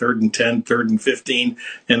and 8, 3rd and 10, 3rd and 15,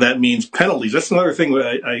 and that means penalties. That's another thing.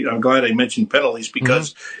 I'm glad I mentioned penalties,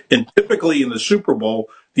 because typically in the Super Bowl,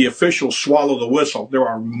 the officials swallow the whistle. There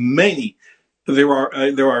are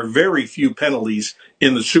very few penalties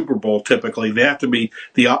in the Super Bowl. Typically,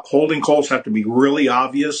 the holding calls have to be really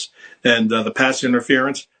obvious, and the pass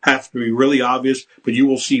interference have to be really obvious. But you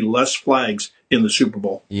will see less flags in the Super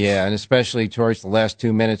Bowl. Yeah, and especially towards the last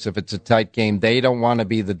 2 minutes, if it's a tight game, they don't want to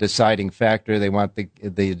be the deciding factor. They want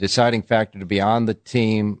the deciding factor to be on the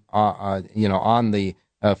team, on the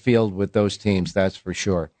field with those teams. That's for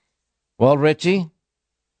sure. Well, Richie,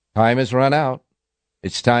 time has run out.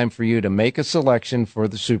 It's time for you to make a selection for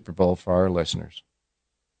the Super Bowl for our listeners.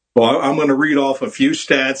 Well, I'm going to read off a few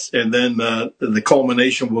stats, and then the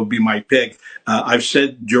culmination will be my pick. I've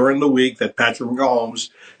said during the week that Patrick Mahomes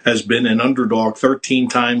has been an underdog 13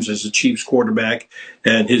 times as a Chiefs quarterback,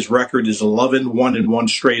 and his record is 11-1-1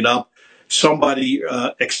 straight up. Somebody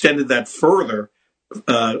extended that further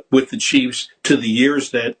with the Chiefs to the years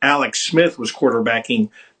that Alex Smith was quarterbacking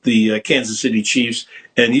the Kansas City Chiefs.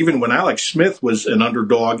 And even when Alex Smith was an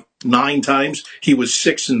underdog 9 times, he was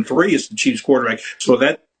 6-3 as the Chiefs quarterback. So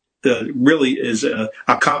that really is a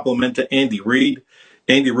compliment to Andy Reid.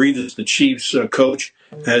 Andy Reid is the Chiefs coach,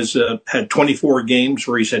 has had 24 games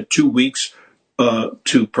where he's had 2 weeks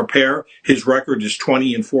to prepare. His record is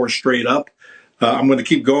 20-4 straight up. I'm going to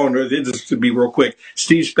keep going. Just to be real quick,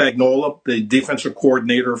 Steve Spagnuolo, the defensive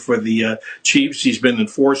coordinator for the Chiefs, he's been in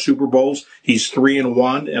 4 Super Bowls. He's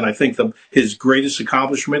 3-1, and I think his greatest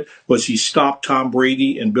accomplishment was he stopped Tom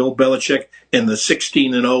Brady and Bill Belichick in the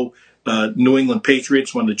 16-0 New England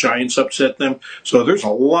Patriots when the Giants upset them. So there's a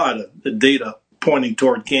lot of data pointing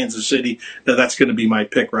toward Kansas City. That's going to be my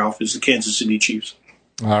pick, Ralph, is the Kansas City Chiefs.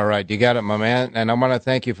 All right, you got it, my man. And I want to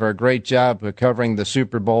thank you for a great job of covering the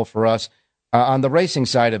Super Bowl for us. On the racing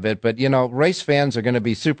side of it, but, race fans are going to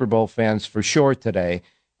be Super Bowl fans for sure today.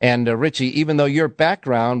 And, Richie, even though your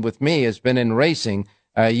background with me has been in racing,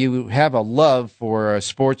 you have a love for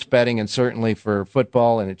sports betting and certainly for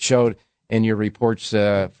football, and it showed in your reports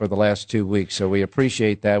for the last 2 weeks. So we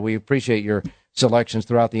appreciate that. We appreciate your selections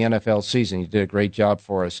throughout the NFL season. You did a great job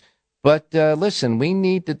for us. But, listen, we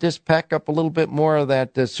need to just pack up a little bit more of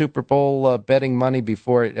that Super Bowl betting money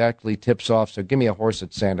before it actually tips off. So give me a horse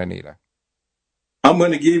at Santa Anita. I'm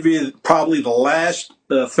going to give you probably the last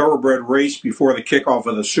thoroughbred race before the kickoff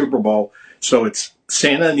of the Super Bowl. So it's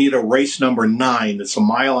Santa Anita race number 9. It's a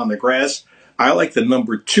mile on the grass. I like the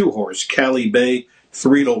number 2 horse, Cali Bay,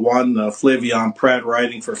 3-1, Flavion Pratt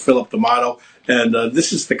riding for Philip D'Amato. And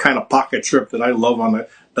this is the kind of pocket trip that I love on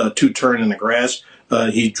the 2 turn in the grass.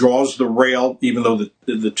 He draws the rail, even though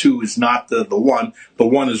the 2 is not the 1. The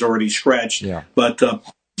 1 is already scratched. Yeah. But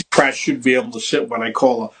Pratt should be able to sit what I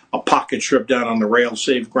call a pocket trip down on the rail,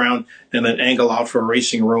 save ground, and then angle out for a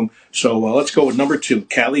racing room. So let's go with number 2,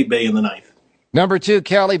 Cali Bay in the 9th. Number 2,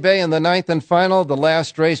 Cali Bay in the 9th and final, the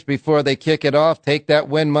last race before they kick it off. Take that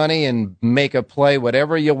win money and make a play,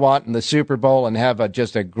 whatever you want in the Super Bowl, and have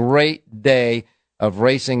just a great day of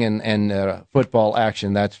racing and football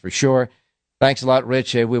action, that's for sure. Thanks a lot,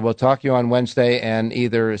 Rich. We will talk to you on Wednesday and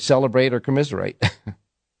either celebrate or commiserate.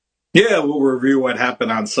 Yeah, we'll review what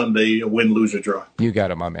happened on Sunday, win, lose, or draw. You got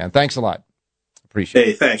it, my man. Thanks a lot. Appreciate it.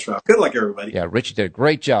 Hey, thanks, Rob. Good luck, everybody. Yeah, Richie did a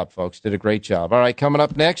great job, folks. Did a great job. All right, coming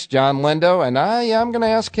up next, John Lindo, and I'm going to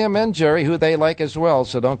ask him and Jerry who they like as well,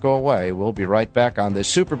 so don't go away. We'll be right back on this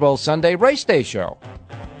Super Bowl Sunday Race Day show.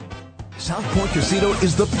 South Point Casino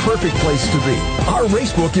is the perfect place to be. Our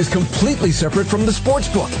racebook is completely separate from the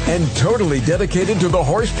sportsbook and totally dedicated to the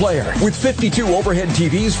horse player. With 52 overhead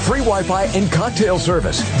TVs, free Wi-Fi, and cocktail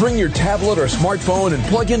service. Bring your tablet or smartphone and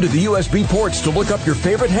plug into the USB ports to look up your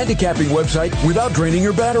favorite handicapping website without draining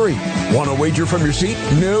your battery. Want to wager from your seat?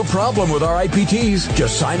 No problem with our IPTs.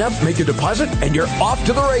 Just sign up, make a deposit, and you're off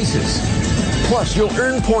to the races. Plus, you'll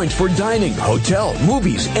earn points for dining, hotel,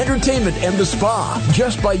 movies, entertainment, and the spa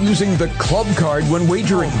just by using the club card when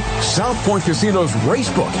wagering. South Point Casino's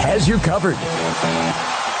Racebook has you covered.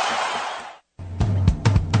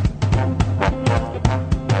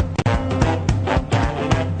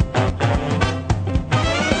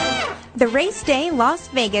 The Race Day Las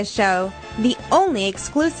Vegas Show, the only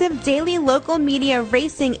exclusive daily local media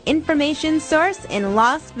racing information source in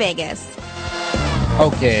Las Vegas.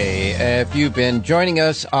 Okay, if you've been joining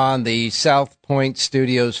us on the South Point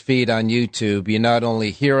Studios feed on YouTube, you not only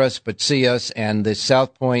hear us but see us, and the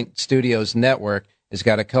South Point Studios network has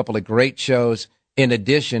got a couple of great shows in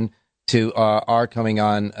addition to our coming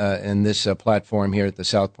on in this platform here at the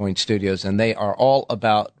South Point Studios, and they are all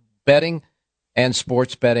about betting and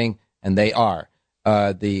sports betting, and they are.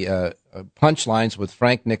 The Punchlines with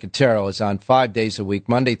Frank Nicotero is on 5 days a week,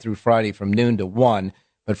 Monday through Friday from noon to 1.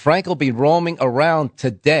 But Frank will be roaming around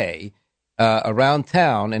today, around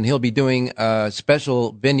town, and he'll be doing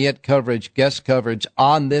special vignette coverage, guest coverage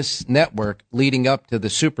on this network leading up to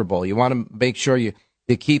the Super Bowl. You want to make sure you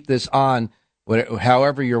keep this on,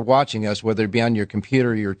 however you're watching us, whether it be on your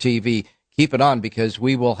computer or your TV, keep it on because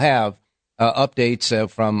we will have updates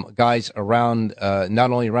from guys around,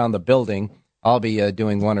 not only around the building. I'll be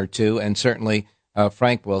doing one or two, and certainly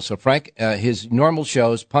Frank will. So Frank, his normal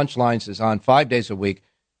shows, Punchlines, is on 5 days a week,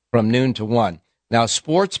 from noon to 1. Now,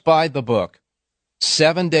 Sports by the Book,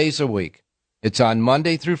 7 days a week. It's on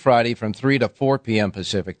Monday through Friday from 3 to 4 p.m.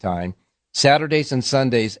 Pacific time. Saturdays and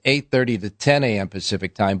Sundays, 8:30 to 10 a.m.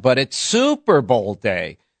 Pacific time. But it's Super Bowl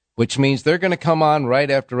day, which means they're going to come on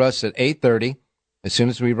right after us at 8:30. As soon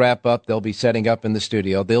as we wrap up, they'll be setting up in the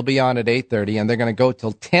studio. They'll be on at 8:30, and they're going to go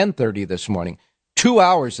till 10:30 this morning. 2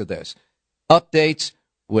 hours of this. Updates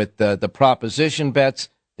with the proposition bets,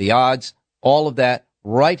 the odds, all of that.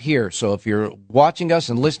 Right here. So if you're watching us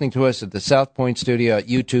and listening to us at the South Point Studio at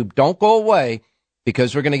YouTube, don't go away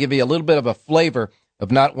because we're going to give you a little bit of a flavor of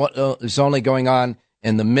not what is only going on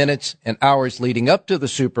in the minutes and hours leading up to the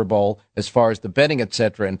Super Bowl as far as the betting,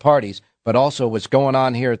 etc., and parties, but also what's going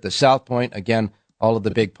on here at the South Point. Again, all of the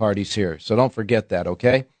big parties here. So don't forget that,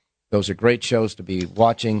 okay? Those are great shows to be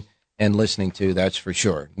watching and listening to, that's for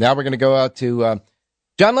sure. Now we're going to go out to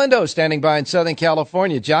John Lindo standing by in Southern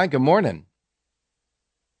California. John, good morning.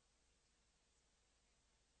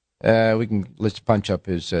 Let's punch up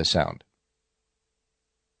his sound.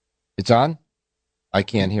 It's on? I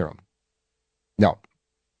can't hear him. No.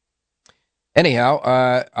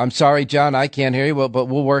 Anyhow, I'm sorry, John, I can't hear you, but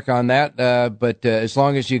we'll work on that. But as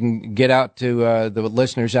long as you can get out to the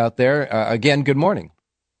listeners out there, again, good morning.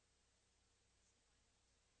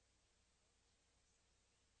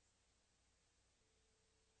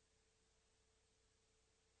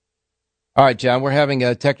 All right, John, we're having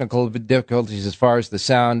technical difficulties as far as the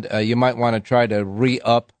sound. You might want to try to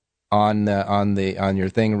re-up on your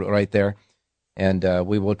thing right there, and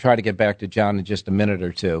we will try to get back to John in just a minute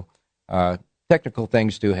or two. Technical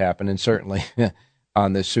things do happen, and certainly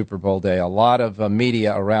on this Super Bowl day, a lot of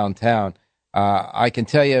media around town. I can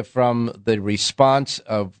tell you from the response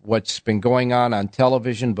of what's been going on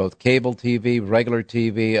television, both cable TV, regular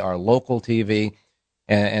TV, our local TV,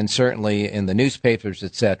 and certainly in the newspapers,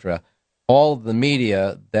 etc., all of the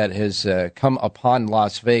media that has come upon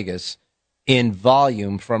Las Vegas in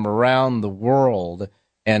volume from around the world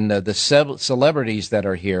and the celebrities that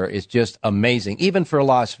are here is just amazing. Even for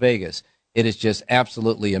Las Vegas, it is just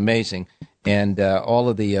absolutely amazing. And all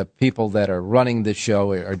of the people that are running the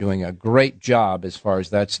show are doing a great job as far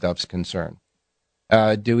as that stuff's concerned.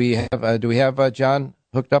 Do we have John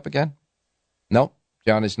hooked up again? No,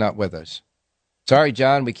 John is not with us. Sorry,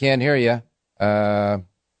 John, we can't hear you.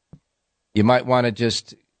 You might want to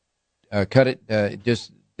just cut it,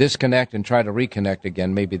 just disconnect and try to reconnect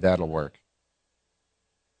again. Maybe that'll work.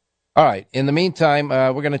 All right. In the meantime,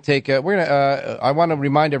 we're going to take. I want to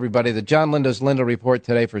remind everybody that John Lindo's Lindo Report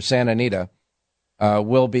today for Santa Anita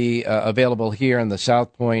will be available here in the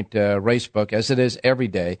South Point Racebook, as it is every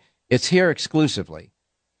day. It's here exclusively.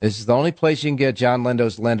 This is the only place you can get John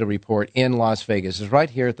Lindo's Lindo Report in Las Vegas. It's right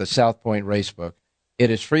here at the South Point Racebook. It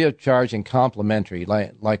is free of charge and complimentary,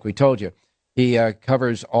 like we told you. He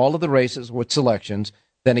covers all of the races with selections.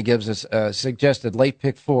 Then he gives us a suggested late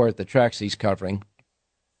pick 4 at the tracks he's covering.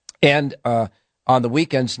 And on the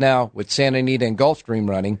weekends now, with Santa Anita and Gulfstream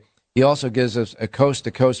running, he also gives us a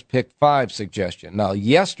coast-to-coast pick 5 suggestion. Now,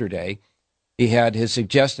 yesterday, he had his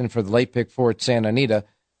suggestion for the late pick 4 at Santa Anita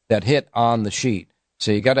that hit on the sheet.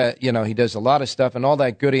 So you got to, he does a lot of stuff and all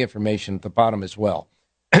that good information at the bottom as well.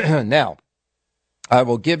 Now, I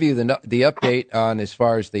will give you the update on as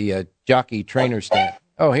far as the jockey trainer stand.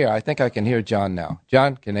 Oh, here, I think I can hear John now.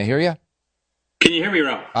 John, can I hear you? Can you hear me,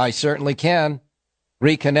 Ralph? I certainly can.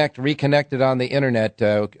 Reconnected on the internet,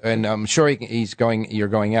 and I'm sure you're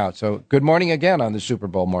going out. So good morning again on the Super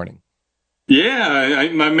Bowl morning. Yeah,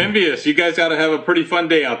 I'm envious. You guys got to have a pretty fun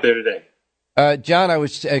day out there today. John, I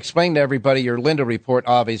was explaining to everybody your Lindo report,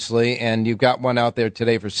 obviously, and you've got one out there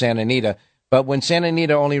today for Santa Anita. But when Santa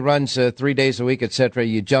Anita only runs 3 days a week, et cetera,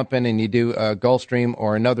 you jump in and you do Gulfstream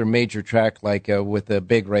or another major track like with the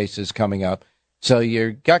big races coming up. So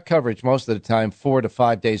you got coverage most of the time 4 to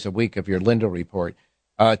 5 days a week of your Lindo report.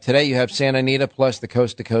 Today you have Santa Anita plus the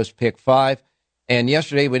coast-to-coast pick 5. And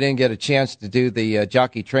yesterday we didn't get a chance to do the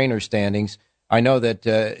jockey trainer standings. I know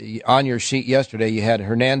that on your sheet yesterday you had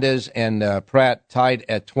Hernandez and Pratt tied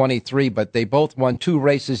at 23, but they both won 2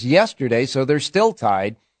 races yesterday, so they're still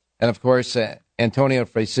tied. And, of course, Antonio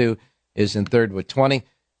Fresu is in third with 20.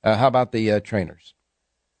 How about the trainers?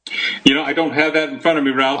 I don't have that in front of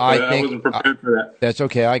me, Ralph. I wasn't prepared for that. That's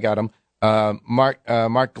okay. I got him. Mark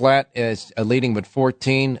Glatt is leading with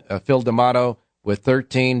 14. Phil D'Amato with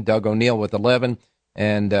 13. Doug O'Neill with 11.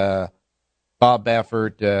 And Bob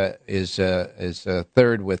Baffert is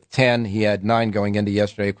third with 10. He had 9 going into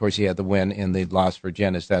yesterday. Of course, he had the win in the Las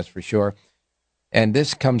Virgenes, that's for sure. And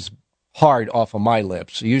this comes hard off of my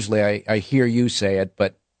lips. Usually I hear you say it,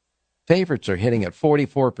 but favorites are hitting at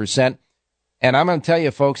 44%. And I'm going to tell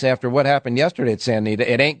you, folks, after what happened yesterday at Santa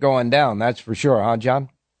Anita, it ain't going down, that's for sure, huh, John?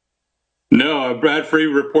 No, Brad Free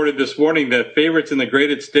reported this morning that favorites in the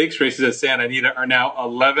graded stakes races at Santa Anita are now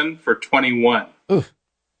 11 for 21. Oof.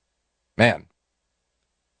 Man.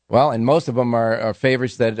 Well, and most of them are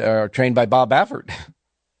favorites that are trained by Bob Baffert.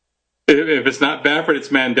 If it's not Baffert, it's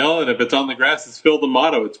Mandela, and if it's on the grass, it's Phil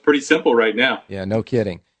D'Amato. It's pretty simple right now. Yeah, no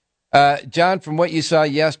kidding. John, from what you saw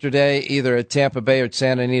yesterday, either at Tampa Bay or at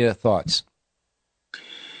Santa Anita, thoughts?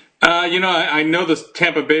 I know the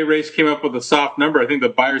Tampa Bay race came up with a soft number. I think the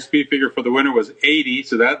buyer speed figure for the winner was 80,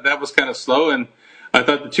 so that was kind of slow. And I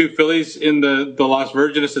thought the 2 fillies in the Las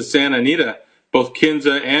Virgenes at Santa Anita, both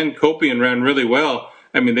Kinza and Copian, ran really well.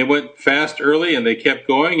 I mean, they went fast early and they kept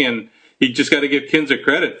going, and you just got to give Kinza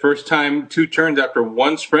credit. First time 2 turns after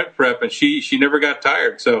 1 sprint prep, and she never got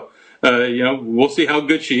tired. So, we'll see how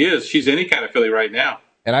good she is. She's any kind of filly right now.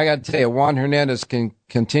 And I got to tell you, Juan Hernandez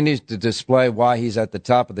continues to display why he's at the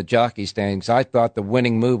top of the jockey standings. I thought the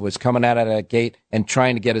winning move was coming out of that gate and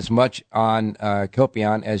trying to get as much on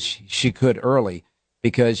Copian as she could early,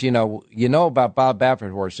 because you know about Bob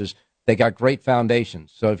Baffert horses. They got great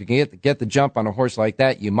foundations. So if you can get the jump on a horse like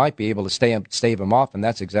that, you might be able to stave him off, and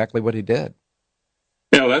that's exactly what he did.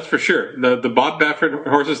 Yeah, that's for sure. The Bob Baffert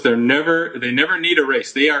horses, they never need a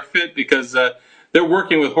race. They are fit because they're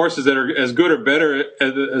working with horses that are as good or better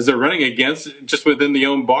as they're running against just within the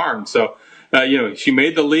own barn. So, she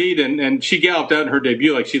made the lead, and she galloped out in her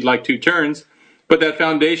debut like she'd like 2 turns. But that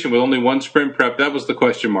foundation with only 1 sprint prep, that was the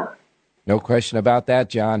question mark. No question about that,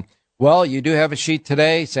 John. Well, you do have a sheet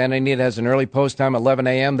today. Santa Anita has an early post time, 11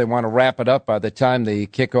 a.m. They want to wrap it up by the time the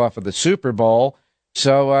kickoff of the Super Bowl.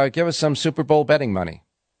 So give us some Super Bowl betting money.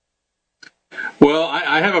 Well,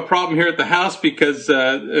 I have a problem here at the house because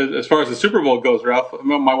as far as the Super Bowl goes, Ralph,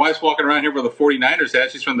 my wife's walking around here with a 49ers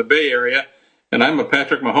hat. She's from the Bay Area, and I'm a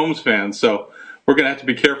Patrick Mahomes fan. So we're going to have to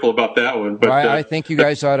be careful about that one. But I think you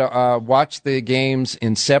guys ought to watch the games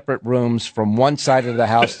in separate rooms from one side of the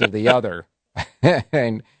house to the other.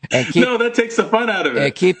 and keep, no, that takes the fun out of it.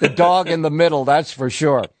 And keep the dog in the middle, that's for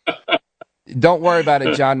sure. Don't worry about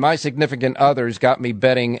it, John. My significant others got me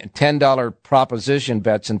betting $10 proposition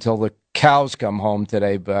bets until the cows come home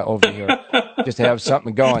today over here, just to have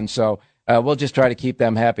something going. So we'll just try to keep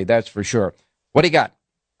them happy, that's for sure. What do you got?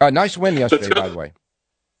 Nice win yesterday, by the way.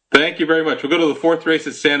 Thank you very much. We'll go to the 4th race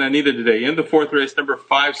at Santa Anita today. In the 4th race, number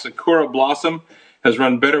 5, Sakura Blossom, has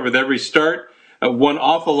run better with every start. Won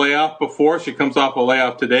off a layoff before. She comes off a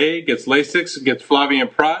layoff today, gets Lasix, gets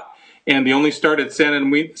Flavien Prat, and the only start at Santa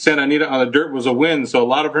Anita on the dirt was a win. So a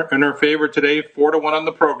lot of her in her favor today, 4-1 on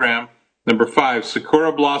the program. Number 5,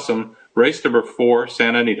 Sakura Blossom, race number 4,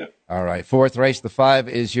 Santa Anita. All right, 4th race, the 5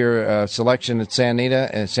 is your selection at Santa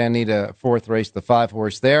Anita. Santa Anita, 4th race, the 5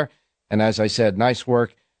 horse there. And as I said, nice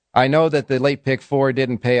work. I know that the late pick 4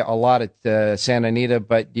 didn't pay a lot at Santa Anita,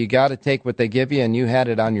 but you got to take what they give you, and you had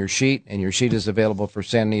it on your sheet, and your sheet is available for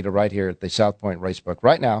Santa Anita right here at the South Point Racebook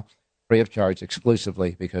right now, free of charge,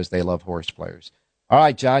 exclusively because they love horse players. All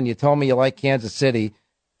right, John, you told me you like Kansas City,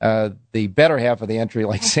 the better half of the entry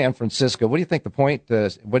like San Francisco. What do you think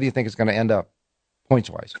what do you think is going to end up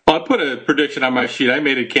points-wise? Well, I put a prediction on my sheet. I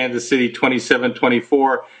made it Kansas City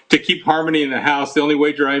 27-24 to keep harmony in the house. The only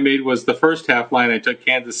wager I made was the first half line. I took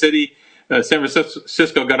Kansas City. San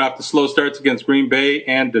Francisco got off the slow starts against Green Bay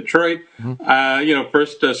and Detroit.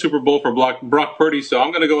 First Super Bowl for Brock Purdy. So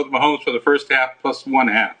I'm going to go with Mahomes for the first half plus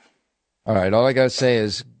 1.5. All right. All I got to say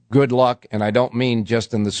is good luck, and I don't mean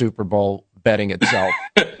just in the Super Bowl betting itself.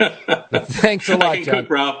 Thanks a lot, John. Cook,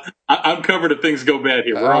 Ralph. I'm covered if things go bad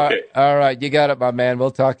here. We're okay. All right. You got it, my man.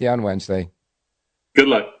 We'll talk to you on Wednesday. Good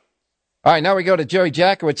luck. All right, now we go to Jerry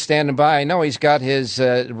Jackowitz standing by. I know he's got his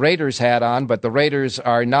Raiders hat on, but the Raiders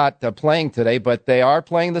are not playing today, but they are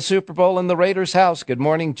playing the Super Bowl in the Raiders' house. Good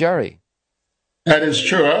morning, Jerry. That is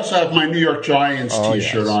true. I also have my New York Giants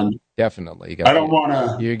T-shirt on. Definitely. I don't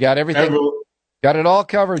want to. You got everything. Got it all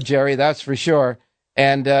covered, Jerry. That's for sure.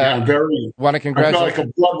 And I'm very. Want to congratulate. I feel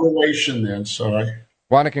like a blood relation then, so I.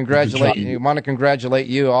 Want to congratulate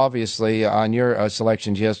you, obviously, on your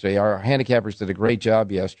selections yesterday. Our handicappers did a great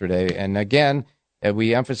job yesterday, and again,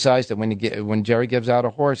 we emphasized that when Jerry gives out a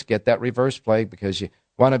horse, get that reverse play because you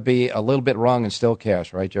want to be a little bit wrong and still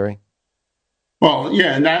cash, right, Jerry? Well,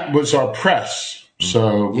 yeah, and that was our press.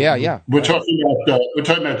 So yeah, we're talking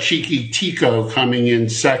about Cheeky Tico coming in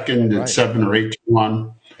second at 7 or 8 to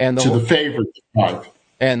 1 and to the favorite 5.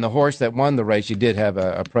 And the horse that won the race, you did have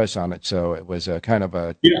a press on it, so it was a kind of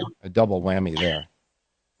a double whammy there.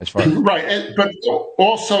 As far as right, but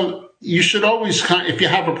also you should always if you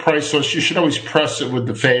have a price horse, you should always press it with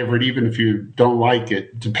the favorite, even if you don't like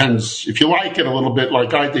it. Depends if you like it a little bit,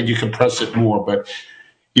 like I did, you can press it more, but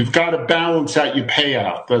you've got to balance out your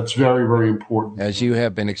payout. That's very, very important. As you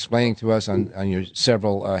have been explaining to us on your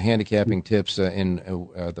several handicapping tips in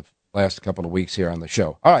the last couple of weeks here on the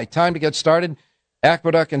show. All right, time to get started.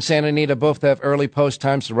 Aqueduct and Santa Anita both have early post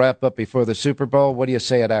times to wrap up before the Super Bowl. What do you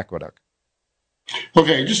say at Aqueduct?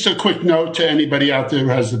 Okay, just a quick note to anybody out there who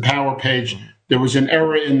has the power page. There was an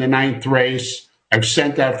error in the 9th race. I've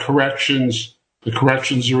sent out corrections. The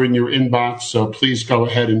corrections are in your inbox, so please go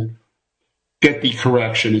ahead and get the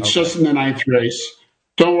correction. It's just in the 9th race.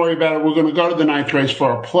 Don't worry about it. We're going to go to the 9th race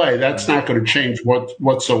for our play. That's not going to change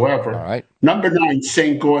whatsoever. All right. Number 9,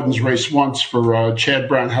 St. Gordon's race once for Chad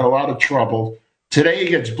Brown. Had a lot of trouble. Today he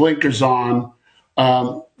gets blinkers on.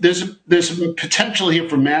 There's potential here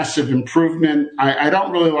for massive improvement. I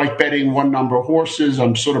don't really like betting one number horses.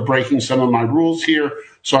 I'm sort of breaking some of my rules here.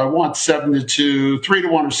 So I want 7-2,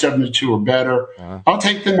 3-1 or 7-2 or better. I'll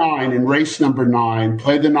take the 9 in race number 9.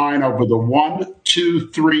 Play the 9 over the 1, 2,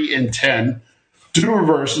 3, and 10. Do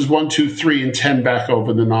reverses 1, 2, 3, and 10 back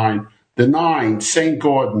over the 9. The 9, St.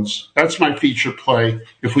 Gordon's. That's my feature play.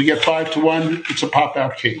 If we get 5-1, it's a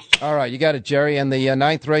pop-out key. All right, you got it, Jerry. And the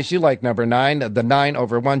 9th race, you like number 9. The 9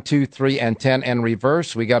 over 1, 2, 3, and 10 and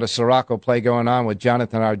reverse. We got a Siraco play going on with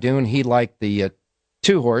Jonathan Hardoon. He liked the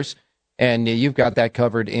 2 horse, and you've got that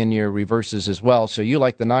covered in your reverses as well. So you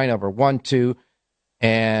like the 9 over 1, 2,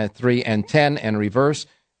 and 3, and 10 and reverse.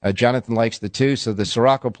 Jonathan likes the 2, so the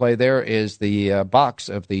Siraco play there is the box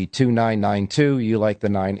of the 2992. You like the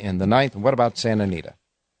 9 in the 9th. And what about Santa Anita?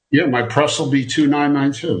 Yeah, my press will be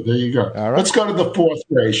 2992. There you go. All right. Let's go to the 4th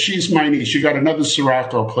race. She's my niece. You got another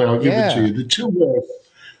Siraco play. I'll give it to you. The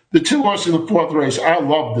 2 horse in the 4th race. I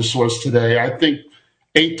love this horse today. I think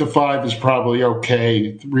 8-5 is probably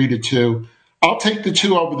okay. 3-2. I'll take the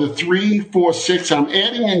 2 over the 3, 4, 6. I'm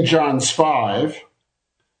adding in John's 5.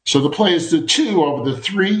 So the play is the 2 over the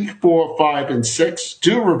 3, 4, 5, and 6.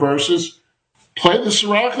 2 reverses. Play the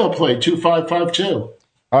Siraco play, 2, 5, 5, 2.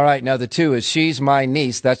 All right, now the 2 is She's My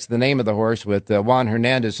Niece. That's the name of the horse with Juan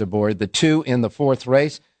Hernandez aboard. The 2 in the 4th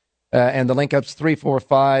race. And the link-ups 3, 4,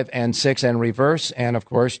 5, and 6 and reverse. And, of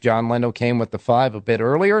course, John Lindo came with the 5 a bit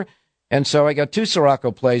earlier. And so I got 2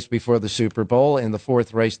 Siraco plays before the Super Bowl. In the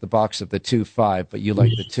 4th race, the box of the 2, 5. But you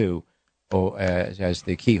like the 2. As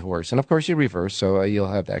the key horse. And, of course, you reverse, so you'll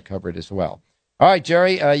have that covered as well. All right,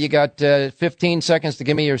 Jerry, you got 15 seconds to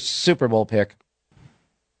give me your Super Bowl pick.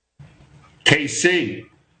 KC,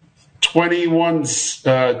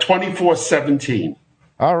 24-17.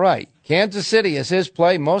 All right. Kansas City is his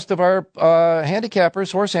play. Most of our horse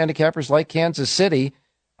handicappers, like Kansas City.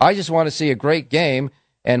 I just want to see a great game.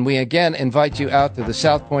 And we, again, invite you out to the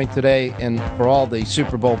South Point today and for all the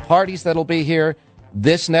Super Bowl parties that'll be here.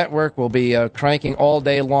 This network will be cranking all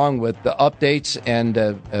day long with the updates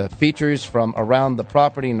and features from around the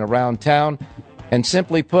property and around town. And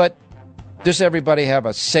simply put, just everybody have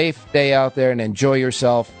a safe day out there and enjoy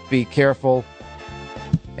yourself. Be careful.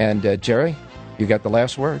 And Jerry, you got the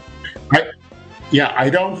last word. I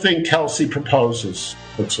don't think Kelsey proposes.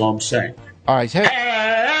 That's all I'm saying. All right. Hey.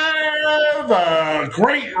 Have a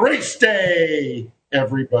great race day,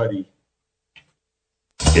 everybody.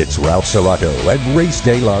 It's Ralph Siraco at Race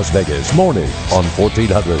Day Las Vegas, morning on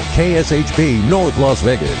 1400 KSHP North Las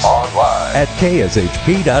Vegas. Online at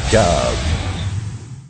kshp.com.